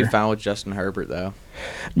smaller. would be fine with Justin Herbert, though.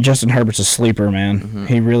 Justin Herbert's a sleeper, man. Mhm.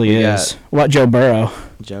 He really We is. got- What about Joe Burrow?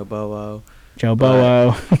 Joe Burrow. Joe But-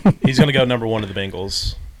 Burrow. He's going to go number 1 to the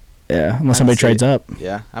Bengals. Yeah, unless I somebody see trades it. up.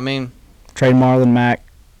 Yeah, I mean, Trade Marlon Mack.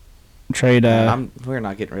 Trade we're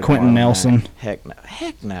not getting rid of Quentin Marlon Nelson. Mack. Heck no.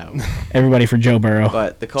 Heck no. everybody for Joe Burrow.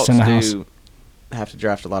 But the Colts in the house. do have to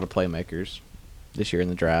draft a lot of playmakers this year in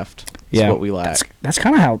the draft. That's Yeah, what we lack. That's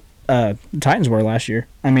kind of how the Titans were last year.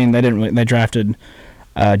 I mean, they didn't. They drafted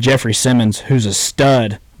Jeffrey Simmons, who's a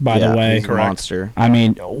stud, by the way. He's a monster. I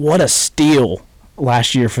mean, what a steal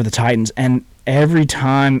last year for the Titans. And every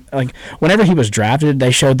time, like, whenever he was drafted,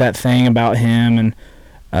 they showed that thing about him and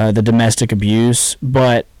the domestic abuse.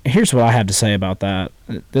 But here's what I have to say about that.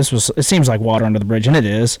 It seems like water under the bridge, and it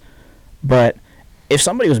is. But if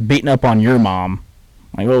somebody was beating up on your mom,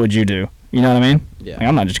 like, what would you do? You know what I mean? Yeah. Like,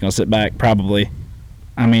 I'm not just going to sit back, probably.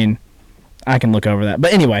 I mean, I can look over that.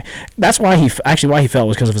 But anyway, that's why he fell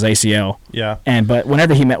was because of his ACL. Yeah. But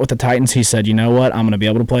whenever he met with the Titans, he said, "You know what? I'm going to be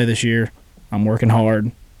able to play this year. I'm working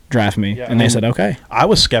hard. Draft me." Yeah, and they said, "Okay." I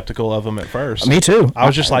was skeptical of him at first. Me too. I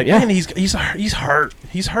was just like, yeah. man, he's hurt.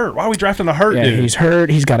 He's hurt. Why are we drafting a hurt Yeah, dude? he's hurt.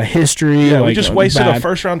 He's got a history. Yeah, we like, just wasted a bad.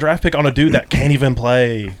 first-round draft pick on a dude that can't even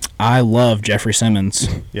play. I love Jeffrey Simmons.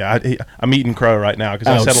 Yeah, I'm eating crow right now because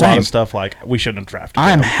I Oh, said a lot same. of stuff like we shouldn't have drafted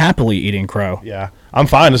I'm him. happily eating crow. Yeah, I'm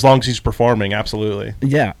fine as long as he's performing. Absolutely.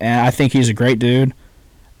 Yeah, and I think he's a great dude.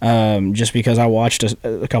 Just because I watched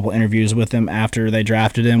a couple interviews with him after they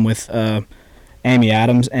drafted him with Amy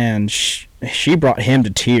Adams, and she brought him to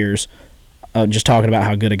tears, just talking about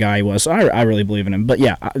how good a guy he was. So I really believe in him. But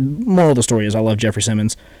yeah, moral of the story is I love Jeffrey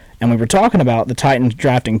Simmons. And we were talking about the Titans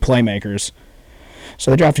drafting playmakers. So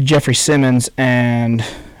they drafted Jeffrey Simmons, and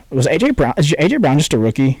was A.J. Brown? Is A.J. Brown just a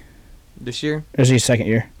rookie? This year? Or is he second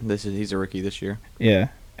year? He's a rookie this year. Yeah.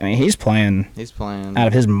 I mean, he's playing He's playing out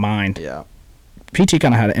of his mind. Yeah. PT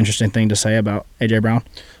kind of had an interesting thing to say about A.J. Brown.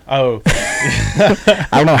 Oh, I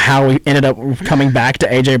don't know how we ended up coming back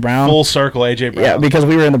to A.J. Brown. full circle, AJ Brown. Yeah, because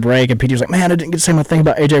we were in the break, and PT was like, "Man, I didn't get to say my thing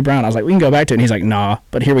about A.J. Brown." I was like, "We can go back to it." And he's like, "Nah,"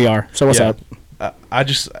 but here we are. So what's up? I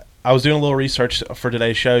was doing a little research for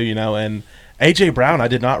today's show, and AJ Brown, I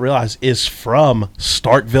did not realize, is from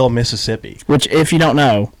Starkville, Mississippi. Which, if you don't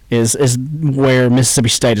know, is where Mississippi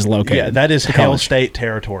State is located. Yeah, that is The Hail college. State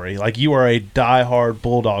territory. Like, you are a diehard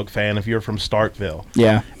Bulldog fan if you're from Starkville.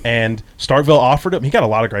 Yeah. And Starkville offered him. He got a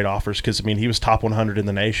lot of great offers because, he was top 100 in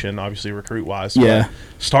the nation, obviously recruit-wise. Yeah.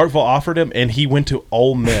 But Starkville offered him, and he went to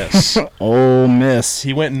Ole Miss. Ole Miss.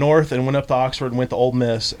 He went north and went up to Oxford and went to Ole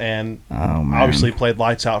Miss, and Oh, man. obviously played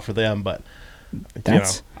lights out for them. But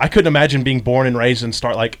That's I couldn't imagine being born and raised in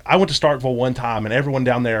I went to Starkville one time, and everyone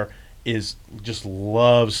down there just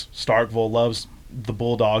loves Starkville, loves the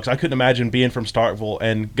Bulldogs. I couldn't imagine being from Starkville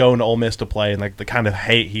and going to Ole Miss to play, and the kind of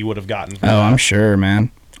hate he would have gotten. Oh, I'm sure, man.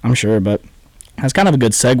 I'm sure, but that's kind of a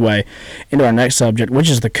good segue into our next subject, which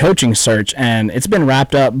is the coaching search, and it's been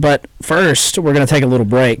wrapped up. But first, we're going to take a little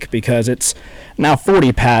break because it's now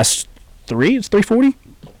 40 past 3. It's 3:40.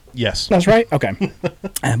 Yes. That's right? Okay.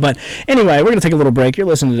 But anyway, we're going to take a little break. You're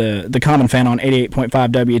listening to The Common Fan on 88.5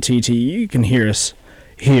 WTTU. You can hear us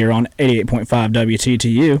here on 88.5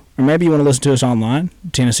 WTTU. Or maybe you want to listen to us online,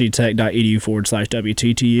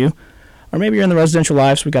 tennesseetech.edu/WTTU. Or maybe you're in the residential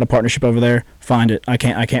lives. We've got a partnership over there. Find it. I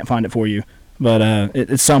can't find it for you. But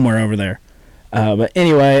it's somewhere over there. But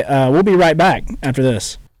anyway, we'll be right back after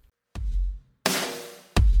this.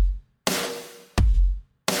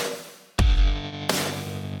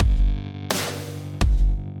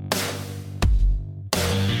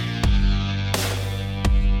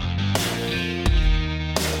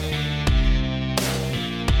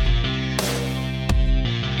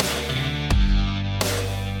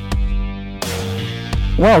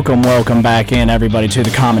 Welcome back in, everybody, to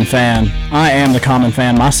The Common Fan. I am The Common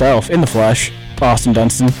Fan myself, in the flesh. Austin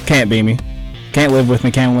Dunston. Can't be me. Can't live with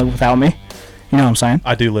me, can't live without me. You know what I'm saying?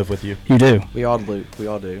 I do live with you. You do? We all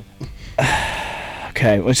do.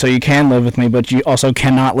 Okay, so you can live with me, but you also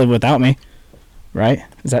cannot live without me, right?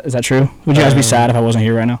 Is that true? Would you guys be sad if I wasn't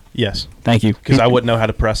here right now? Yes. Thank you. Because I wouldn't know how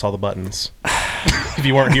to press all the buttons if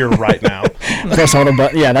you weren't here right now. Press all the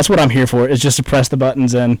buttons. Yeah, that's what I'm here for, is just to press the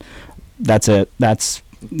buttons, and that's it. That's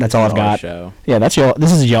all I've got. Show. Yeah, that's y'all.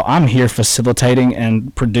 This is y'all. I'm here facilitating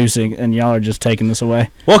and producing, and y'all are just taking this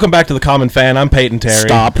away. Welcome back to The Common Fan. I'm Peyton Terry.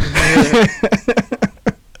 Stop.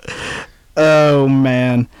 Oh,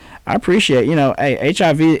 man. I appreciate, hey,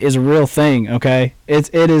 HIV is a real thing, okay?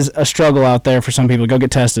 It is a struggle out there for some people. Go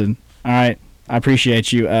get tested, all right? I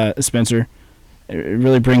appreciate you, Spencer. It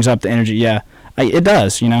really brings up the energy. Yeah, it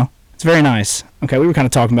does, It's very nice. Okay, we were kind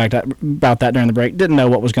of talking about that during the break. Didn't know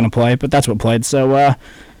what was going to play, but that's what played. So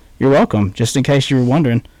you're welcome, just in case you were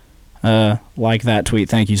wondering. Like that tweet.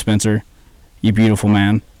 Thank you, Spencer. You beautiful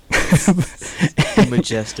man.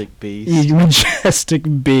 Majestic beast. You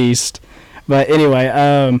majestic beast. But anyway,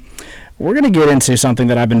 we're going to get into something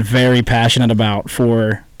that I've been very passionate about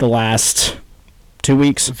for the last 2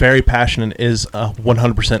 weeks. Very passionate is a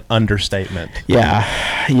 100% understatement. Yeah,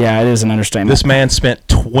 it is an understatement. This man spent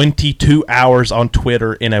 22 hours on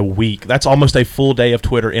Twitter in a week. That's almost a full day of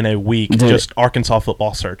Twitter in a week, Dude, just Arkansas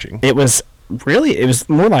football searching. It was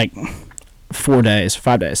more like 5 days.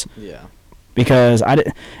 Yeah. Because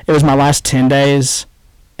it was my last 10 days,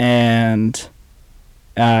 and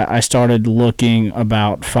I started looking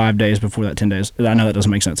about 5 days before that 10 days. I know that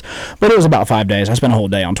doesn't make sense, but it was about 5 days. I spent a whole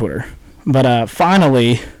day on Twitter. But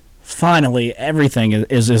finally, everything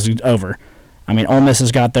is over. I mean, Ole Miss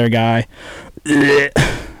has got their guy.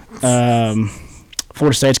 Florida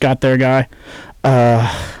State's got their guy.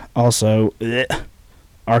 Also,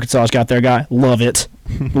 Arkansas's got their guy. Love it.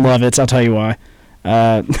 Love it. I'll tell you why.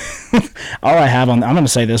 All I have I'm going to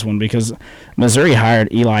say this one because Missouri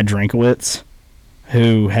hired Eli Drinkowitz,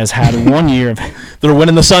 who has had 1 year of... They're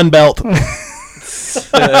winning the Sun Belt.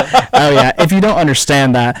 Oh, yeah. If you don't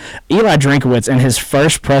understand that, Eli Drinkowitz in his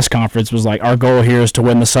first press conference was like, our goal here is to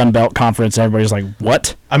win the Sun Belt Conference. Everybody's like,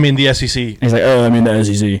 what? I mean, the SEC. He's like, the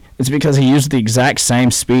SEC. It's because he used the exact same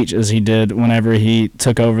speech as he did whenever he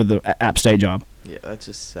took over the App State job. Yeah, that's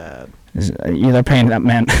just sad. They're paying that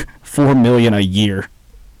man $4 million a year.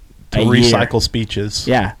 To recycle speeches.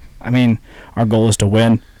 Yeah. I mean, our goal is to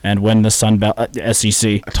win the Sun Belt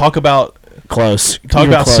SEC. Talk about close,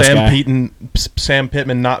 Sam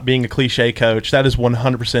Pittman not being a cliche coach. That is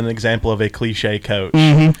 100% an example of a cliche coach.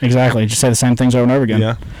 Mm-hmm, exactly. Just say the same things over and over again.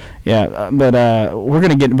 Yeah. Yeah, but we're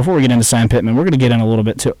gonna before we get into Sam Pittman, we're gonna get in a little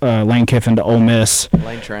bit to Lane Kiffin to Ole Miss.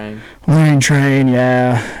 Lane train.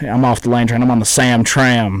 Yeah. I'm off the Lane train. I'm on the Sam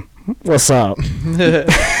Tram. What's up?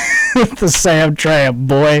 The Sam Tram,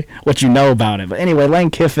 boy. What you know about it? But anyway, Lane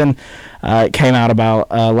Kiffin came out about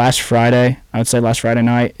last Friday. I would say last Friday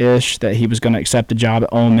night-ish that he was going to accept the job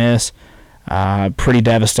at Ole Miss. Pretty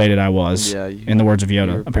devastated I was, in the words of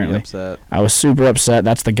Yoda, apparently. Upset. I was super upset.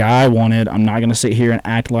 That's the guy I wanted. I'm not going to sit here and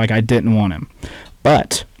act like I didn't want him.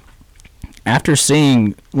 But after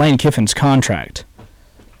seeing Lane Kiffin's contract,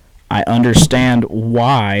 I understand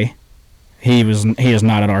why he is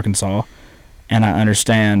not at Arkansas, and I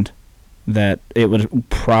understand that it was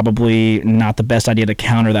probably not the best idea to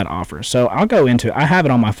counter that offer. So I'll go into it. I have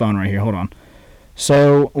it on my phone right here. Hold on.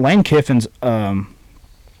 So Lane Kiffin's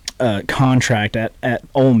contract at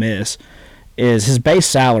Ole Miss is his base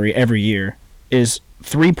salary every year is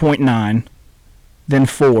 3.9, then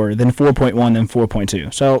 4, then 4.1, then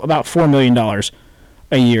 4.2. So about $4 million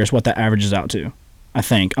a year is what that averages out to, I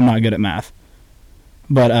think. I'm not good at math.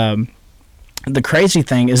 But the crazy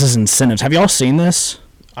thing is his incentives. Have y'all seen this?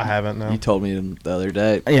 I haven't, no. You told me the other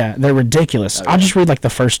day. Yeah, they're ridiculous. I'll just read like the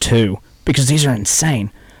first two because these are insane.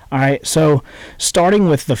 All right, so starting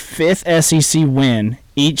with the 5th SEC win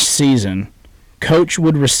each season, coach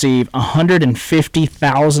would receive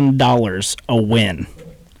 $150,000 a win.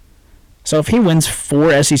 So if he wins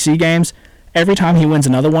 4 SEC games, every time he wins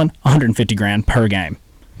another one, $150,000 per game.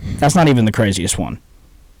 That's not even the craziest one.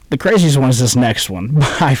 The craziest one is this next one,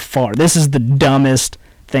 by far. This is the dumbest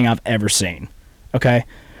thing I've ever seen. Okay?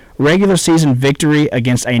 Regular season victory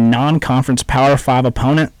against a non-conference Power 5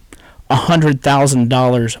 opponent,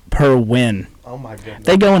 $100,000 per win. Oh, my goodness.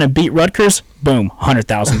 They go in and beat Rutgers, boom,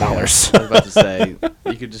 $100,000. I was about to say,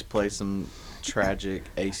 you could just play some tragic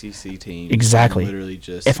ACC teams. Exactly. Literally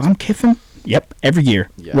just. If I'm Kiffin, yep, every year.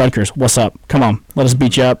 Yeah. Rutgers, what's up? Come on, let us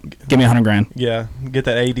beat you up. Give me $100,000. Yeah,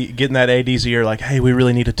 getting that AD's ear. Like, hey, we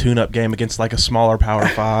really need a tune-up game against like a smaller Power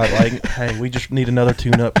 5. Like, hey, we just need another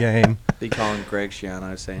tune-up game. Be calling Greg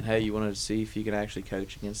Schiano saying, "Hey, you wanted to see if you can actually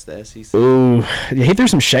coach against the SEC?" Ooh, he threw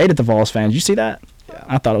some shade at the Vols fans. Did you see that? Yeah.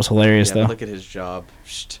 I thought it was hilarious, Yeah, though. look at his job.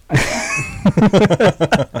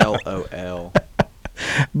 LOL.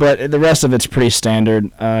 But the rest of it's pretty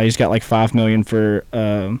standard. He's got like $5 million for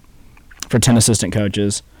 10 assistant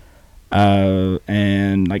coaches,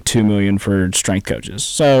 and like $2 million for strength coaches.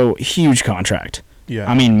 So huge contract. Yeah.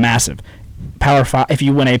 I mean, massive. Power 5. If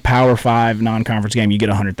you win a Power 5 non-conference game, you get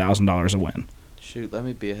 $100,000 a win. Shoot, let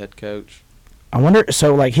me be a head coach. I wonder.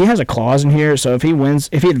 So like he has a clause in here. So if he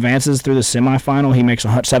advances through the semifinal, he makes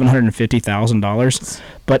 $750,000.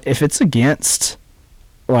 But if it's against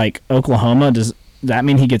like Oklahoma, does that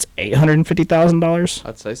mean he gets $850,000?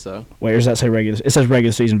 I'd say so. Wait, or does that say regular? It says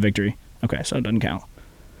regular season victory. Okay, so it doesn't count.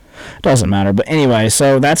 Doesn't matter. But anyway,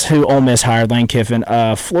 so that's who Ole Miss hired, Lane Kiffin.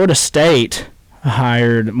 Florida State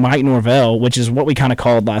hired Mike Norvell, which is what we kind of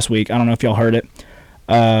called last week. I don't know if y'all heard it.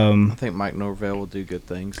 I think Mike Norvell will do good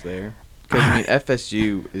things there. Because, I mean,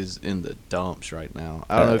 FSU is in the dumps right now.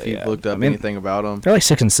 I don't know if you've looked up anything about them. They're like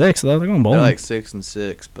 6-6, though. They're going bowling. They're like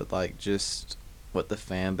 6-6, but, like, just what the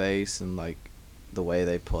fan base and, like, the way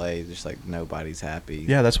they play, just, like, nobody's happy.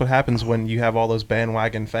 Yeah, that's what happens when you have all those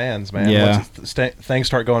bandwagon fans, man. Yeah. Once things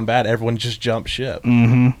start going bad, everyone just jumps ship.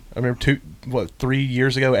 Mm-hmm. I remember 3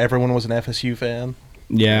 years ago, everyone was an FSU fan.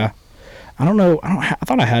 Yeah. I don't know. I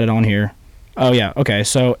thought I had it on here. Oh, yeah. Okay,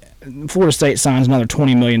 so Florida State signs another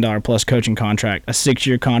 $20 million plus coaching contract, a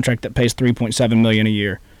 6-year contract that pays $3.7 million a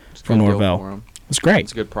year for Norvell. It's great.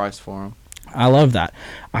 It's a good price for him. I love that.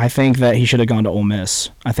 I think that he should have gone to Ole Miss.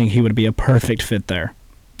 I think he would be a perfect fit there.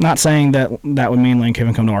 Not saying that would mean Lane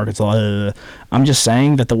Kiffin come to Arkansas. I'm just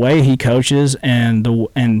saying that the way he coaches and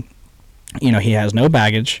you know, he has no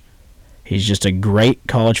baggage. He's just a great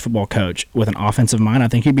college football coach with an offensive mind. I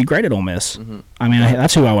think he'd be great at Ole Miss. Mm-hmm. I mean,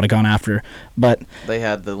 that's who I would have gone after. But they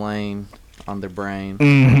had the lane on their brain.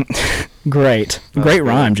 Great Good.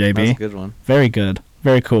 rhyme, JB. That's a good one. Very good.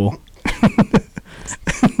 Very cool.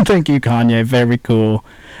 Thank you, Kanye. Very cool.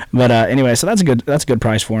 But anyway, so that's a good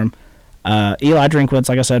price for him. Eli Drinkwitz,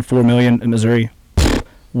 like I said, $4 million in Missouri.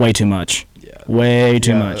 Way too much. Yeah. Way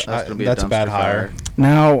too much. That's a bad hire.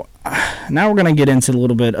 Now we're going to get into a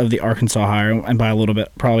little bit of the Arkansas hire, and by a little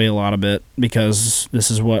bit, probably a lot of it, because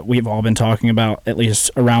this is what we've all been talking about, at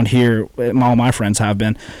least around here. All my friends have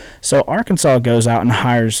been. So Arkansas goes out and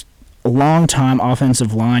hires a longtime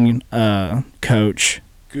offensive line coach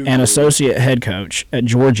and associate head coach at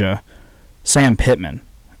Georgia, Sam Pittman.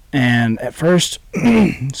 And at first,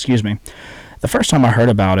 excuse me, the first time I heard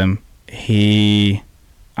about him, I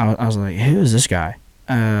was like, who is this guy?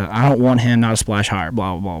 I don't want him, not a splash hire,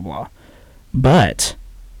 blah, blah, blah, blah. But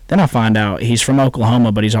then I find out he's from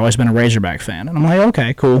Oklahoma, but he's always been a Razorback fan. And I'm like,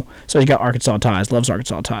 okay, cool. So he's got Arkansas ties, loves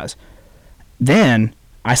Arkansas ties. Then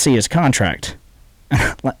I see his contract.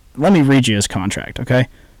 Let me read you his contract, okay?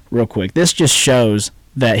 Real quick. This just shows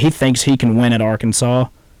that he thinks he can win at Arkansas,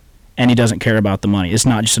 and he doesn't care about the money. It's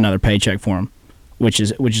not just another paycheck for him, which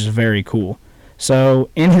is very cool. So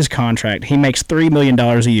in his contract, he makes $3 million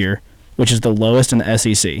a year, which is the lowest in the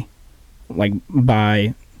SEC, like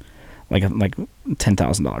by like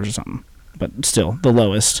 $10,000 or something. But still, the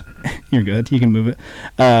lowest. You're good. You can move it.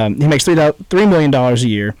 He makes $3 million a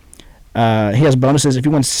year. He has bonuses. If he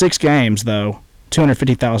wins 6 games, though,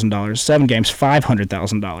 $250,000. 7 games,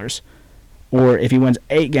 $500,000. Or if he wins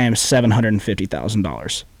 8 games,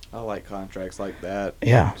 $750,000. I like contracts like that.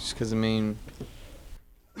 Yeah. Just because, I mean,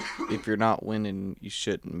 if you're not winning, you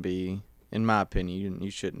shouldn't be, in my opinion,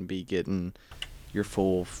 you shouldn't be getting your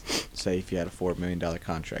full, say if you had a $4 million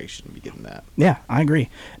contract, you shouldn't be getting that. Yeah, I agree.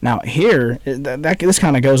 Now, here, this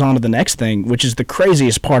kind of goes on to the next thing, which is the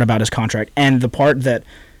craziest part about his contract, and the part that,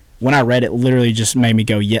 when I read it, literally just made me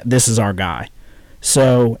go, yeah, this is our guy.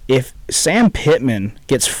 So, if Sam Pittman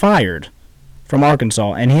gets fired from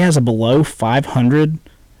Arkansas, and he has a below 500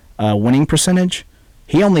 winning percentage,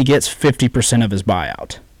 he only gets 50% of his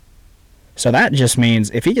buyout. So that just means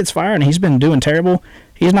if he gets fired and he's been doing terrible,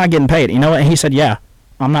 he's not getting paid. You know what? And he said, yeah,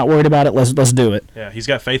 I'm not worried about it. Let's do it. Yeah, he's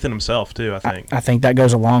got faith in himself, too, I think. I think that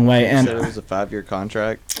goes a long way. You and said it was a 5-year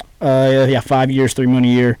contract? Yeah, 5 years, $3 million a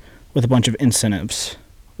year with a bunch of incentives,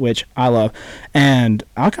 which I love. And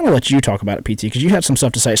I'll kind of let you talk about it, PT, because you had some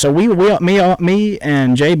stuff to say. So me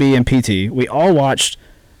and JB and PT, we all watched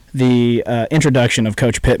the introduction of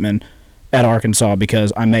Coach Pittman at Arkansas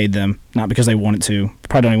because I made them, not because they wanted to.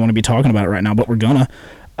 Probably don't even want to be talking about it right now, but we're gonna.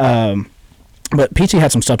 But PT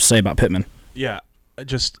had some stuff to say about Pittman. Yeah,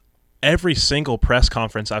 just every single press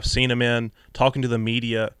conference I've seen him in, talking to the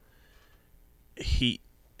media,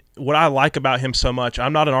 what I like about him so much,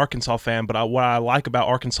 I'm not an Arkansas fan, but what I like about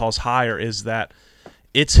Arkansas's hire is that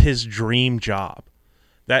it's his dream job.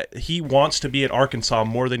 That he wants to be at Arkansas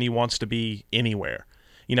more than he wants to be anywhere.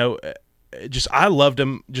 You know, I loved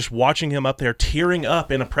him just watching him up there tearing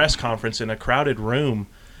up in a press conference in a crowded room.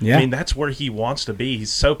 Yeah. I mean, that's where he wants to be.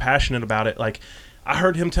 He's so passionate about it. Like, I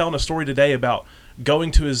heard him telling a story today about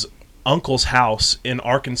going to his uncle's house in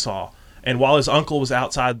Arkansas, and while his uncle was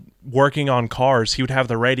outside working on cars, he would have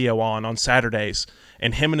the radio on Saturdays,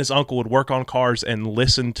 and him and his uncle would work on cars and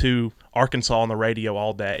listen to Arkansas on the radio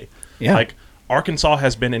all day. Yeah. Like, Arkansas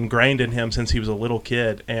has been ingrained in him since he was a little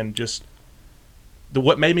kid, and just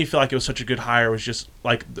what made me feel like it was such a good hire was just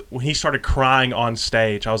like when he started crying on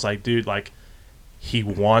stage, I was like, dude, like, he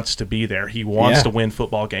wants to be there. He wants to win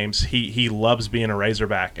football games. He loves being a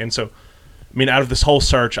Razorback. And so, I mean, out of this whole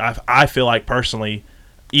search, I feel like personally,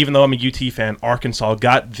 even though I'm a UT fan, Arkansas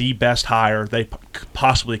got the best hire they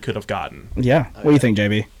possibly could have gotten. Yeah. What do you think,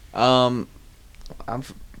 JB? I'm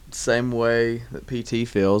same way that PT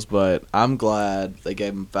feels, but I'm glad they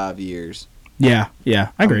gave him 5 years. Yeah,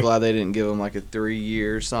 I agree. I'm glad they didn't give him like a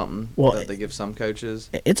 3-year or something that they give some coaches.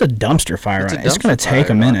 It's a dumpster fire. It's going to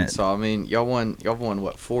take a minute. So I mean, y'all won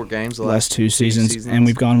what, 4 games the last 2 seasons, and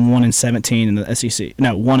we've gone 1-17 in the SEC.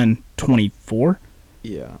 No, 1-24.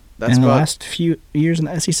 Yeah, that's in the last few years in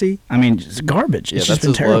the SEC. I mean, it's garbage. It's just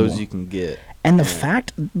been terrible. That's as low as you can get. And the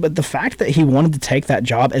fact that he wanted to take that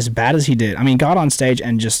job as bad as he did, I mean, got on stage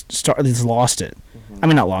and just lost it. I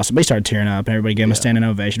mean, not lost it, but he started tearing up, and everybody gave him a standing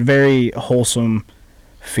ovation. Very wholesome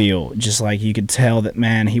feel, just like you could tell that,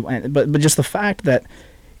 man, he went. But just the fact that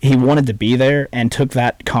he wanted to be there and took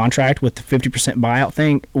that contract with the 50% buyout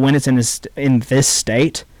thing when it's in this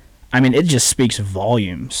state, I mean, it just speaks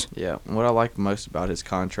volumes. Yeah, what I like most about his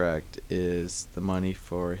contract is the money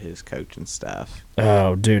for his coaching staff.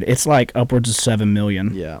 Oh, dude, it's like upwards of $7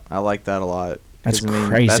 million. Yeah, I like that a lot. That's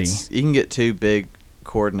crazy. You can get 2 big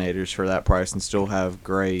coordinators for that price and still have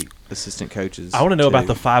great assistant coaches. I want to know about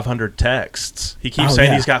the 500 texts. He keeps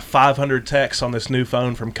saying he's got 500 texts on this new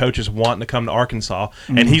phone from coaches wanting to come to Arkansas,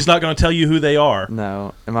 and he's not going to tell you who they are.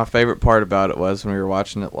 No, and my favorite part about it was when we were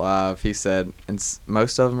watching it live, he said, and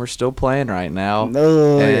most of them are still playing right now.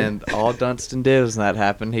 And all Dunston did was that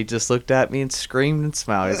happened. He just looked at me and screamed and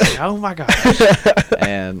smiled. He's like, oh my gosh.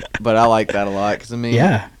 But I like that a lot because, I mean,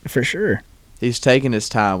 yeah, for sure. He's taking his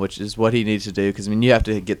time, which is what he needs to do. Because, I mean, you have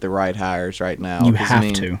to get the right hires right now. You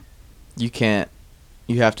have to. You can't.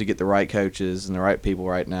 You have to get the right coaches and the right people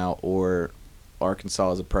right now, or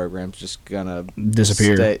Arkansas as a program is just gonna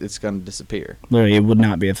disappear. It's gonna disappear. Literally, it would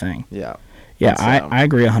not be a thing. Yeah. Yeah, I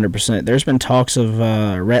agree 100%. There's been talks of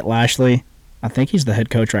Rhett Lashley. I think he's the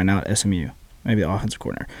head coach right now at SMU. Maybe the offensive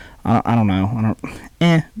coordinator. I don't know.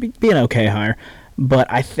 Be an okay hire.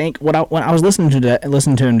 But I think when I was listening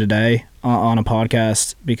to him today on a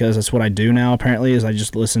podcast, because that's what I do now apparently, is I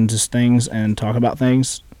just listen to things and talk about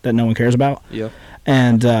things that no one cares about. Yeah.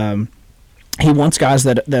 And he wants guys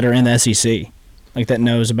that are in the SEC, like that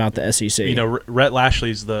knows about the SEC. You know, Rhett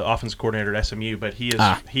Lashley's the offensive coordinator at SMU, but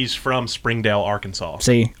he's from Springdale, Arkansas.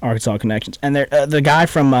 See, Arkansas connections. And the guy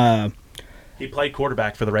from he played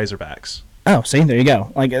quarterback for the Razorbacks. Oh, see, there you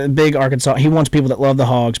go. Like a big Arkansas. He wants people that love the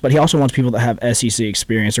Hogs, but he also wants people that have SEC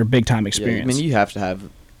experience or big time experience. Yeah, I mean, you have to have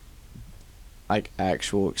like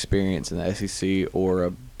actual experience in the SEC or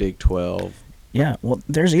a Big 12. Yeah, well,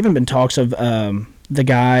 there's even been talks of the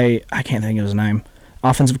guy, I can't think of his name,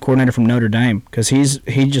 offensive coordinator from Notre Dame, because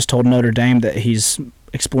he just told Notre Dame that he's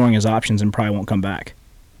exploring his options and probably won't come back.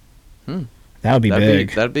 That would be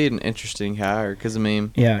big. That'd be an interesting hire, because I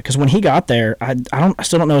mean, yeah, because when he got there, I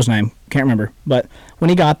still don't know his name, can't remember, but when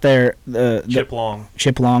he got there, Chip Long,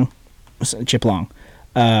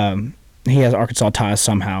 he has Arkansas ties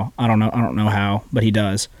somehow. I don't know how, but he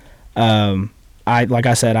does. Like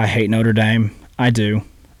I said, I hate Notre Dame. I do,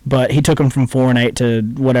 but he took him from 4-8 to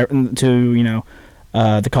whatever to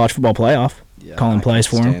the college football playoff. Yeah, calling plays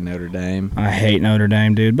for him. Notre Dame. I hate Notre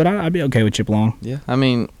Dame, dude, but I'd be okay with Chip Long. Yeah, I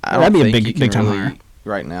mean, that'd be a big time hire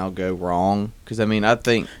right now. Go wrong, because I mean, I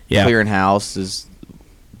think clearing house is the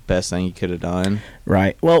best thing you could have done.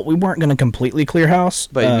 Right. Well, we weren't going to completely clear house,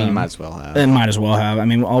 but I mean, you might as well have. It might as well have. I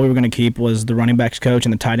mean, all we were going to keep was the running backs coach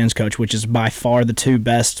and the tight ends coach, which is by far the 2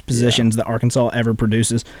 best positions that Arkansas ever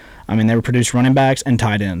produces. I mean, they would produce running backs and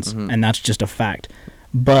tight ends, and that's just a fact.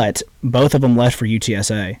 But both of them left for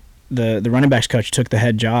UTSA. The running backs coach took the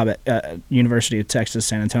head job at University of Texas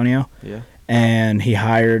San Antonio. Yeah. And he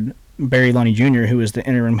hired Barry Loney Jr., who was the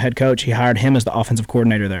interim head coach. He hired him as the offensive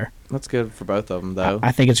coordinator there. That's good for both of them, though.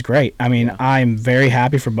 I think it's great. I mean, Yeah. I'm very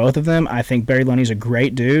happy for both of them. I think Barry Lundy's a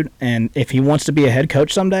great dude, and if he wants to be a head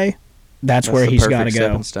coach someday, that's where the he's got to perfect go.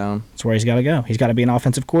 stepping stone. That's where he's got to go. He's got to be an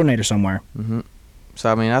offensive coordinator somewhere. Hmm.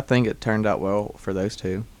 So, I mean, I think it turned out well for those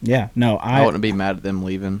two. Yeah, no, I wouldn't be mad at them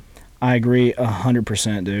leaving. I agree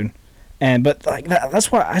 100%, dude. But like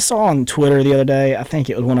that's what I saw on Twitter the other day. I think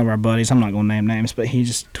it was one of our buddies. I'm not going to name names, but he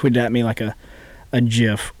just tweeted at me like a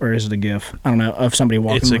GIF, or is it a GIF? I don't know, of somebody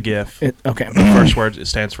walking. It's a GIF. Okay. The first word, it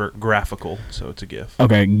stands for graphical, so it's a GIF.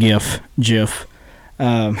 Okay, GIF.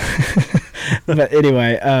 But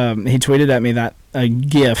anyway, he tweeted at me that a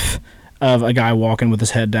GIF of a guy walking with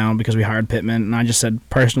his head down because we hired Pittman, and I just said,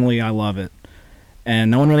 personally, I love it.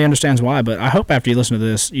 And no one really understands why, but I hope after you listen to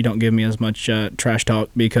this, you don't give me as much trash talk,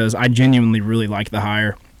 because I genuinely really like the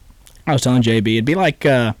hire. I was telling JB, it'd be like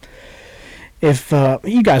if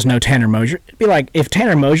you guys know Tanner Mosier. It'd be like if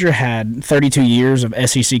Tanner Mosier had 32 years of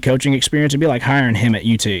SEC coaching experience, it'd be like hiring him at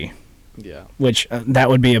UT. Yeah. Which that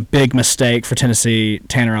would be a big mistake for Tennessee.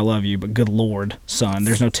 Tanner, I love you, but good Lord, son,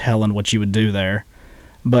 there's no telling what you would do there.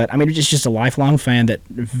 But, I mean, it's just a lifelong fan that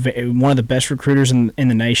one of the best recruiters in the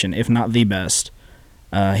nation, if not the best.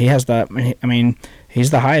 He has the, I mean,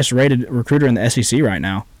 he's the highest rated recruiter in the SEC right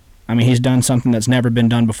now. I mean, he's done something that's never been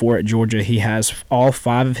done before at Georgia. He has all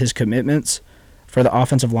 5 of his commitments for the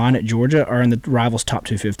offensive line at Georgia are in the Rivals top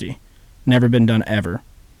 250. Never been done ever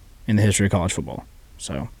in the history of college football.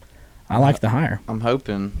 So, I like the hire. I'm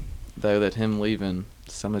hoping, though, that him leaving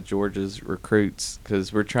some of Georgia's recruits,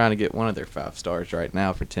 because we're trying to get one of their 5 stars right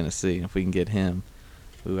now for Tennessee. And if we can get him,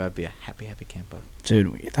 ooh, I'd be a happy camper.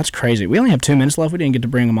 Dude, that's crazy. We only have 2 minutes left. We didn't get to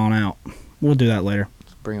bring them on out. We'll do that later.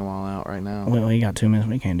 Let's bring them all out right now. Well, you got 2 minutes.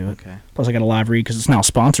 We can't do it. Okay. Plus, I got a live read because it's now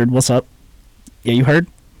sponsored. What's up? Yeah, you heard?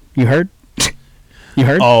 You heard? You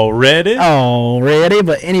heard? Already? Already.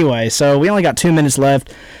 But anyway, so we only got 2 minutes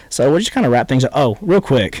left. So we'll just kind of wrap things up. Oh, real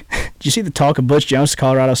quick. Did you see the talk of Butch Jones to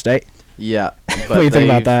Colorado State? Yeah. What do you think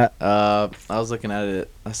about that? I was looking at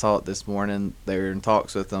it. I saw it this morning. They were in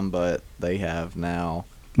talks with him, but they have now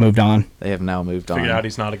Moved on. moved on. Figured out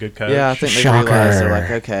he's not a good coach. Yeah, I think they Shocker. realized they're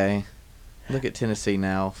like, okay, look at Tennessee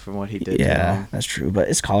now from what he did to Yeah, them. that's true. But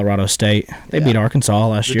it's Colorado State. They Yeah. beat Arkansas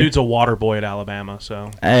last The year. dude's a water boy at Alabama,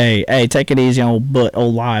 so. Hey, take it easy on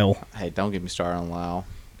old Lyle. Hey, don't get me started on Lyle.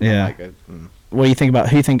 Yeah. What do you think about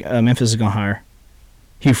who you think Memphis is going to hire?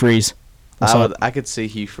 Hugh Freeze. What's up? I could see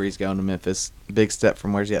Hugh Freeze going to Memphis. Big step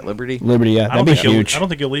from where's he at, Liberty? Liberty, yeah. That'd be huge. I don't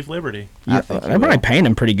think he'll leave Liberty. Yeah, I think he they're probably will. paying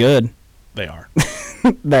him pretty good. They are.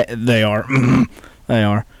 They are. They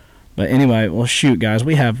are. But anyway, well, shoot, guys.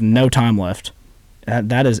 We have no time left.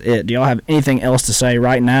 That is it. Do y'all have anything else to say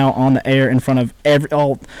right now on the air in front of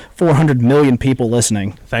all 400 million people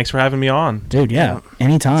listening? Thanks for having me on. Dude, yeah.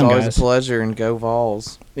 Anytime, It's always guys. a pleasure, and go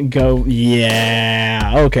Vols. Go.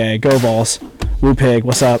 Yeah. Okay. Go Vols. Woo Pig.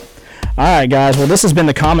 What's up? All right, guys. Well, this has been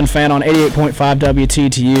The Common Fan on 88.5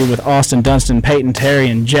 WTTU with Austin Dunston, Peyton Terry,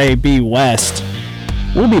 and JB West.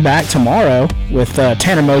 We'll be back tomorrow with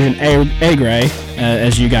Tanner Mosier and A. Gray,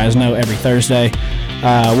 as you guys know, every Thursday.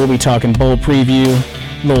 We'll be talking bowl preview,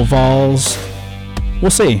 little Vols.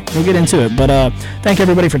 We'll see. We'll get into it. But thank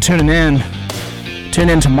everybody for tuning in. Tune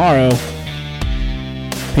in tomorrow.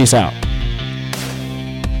 Peace out.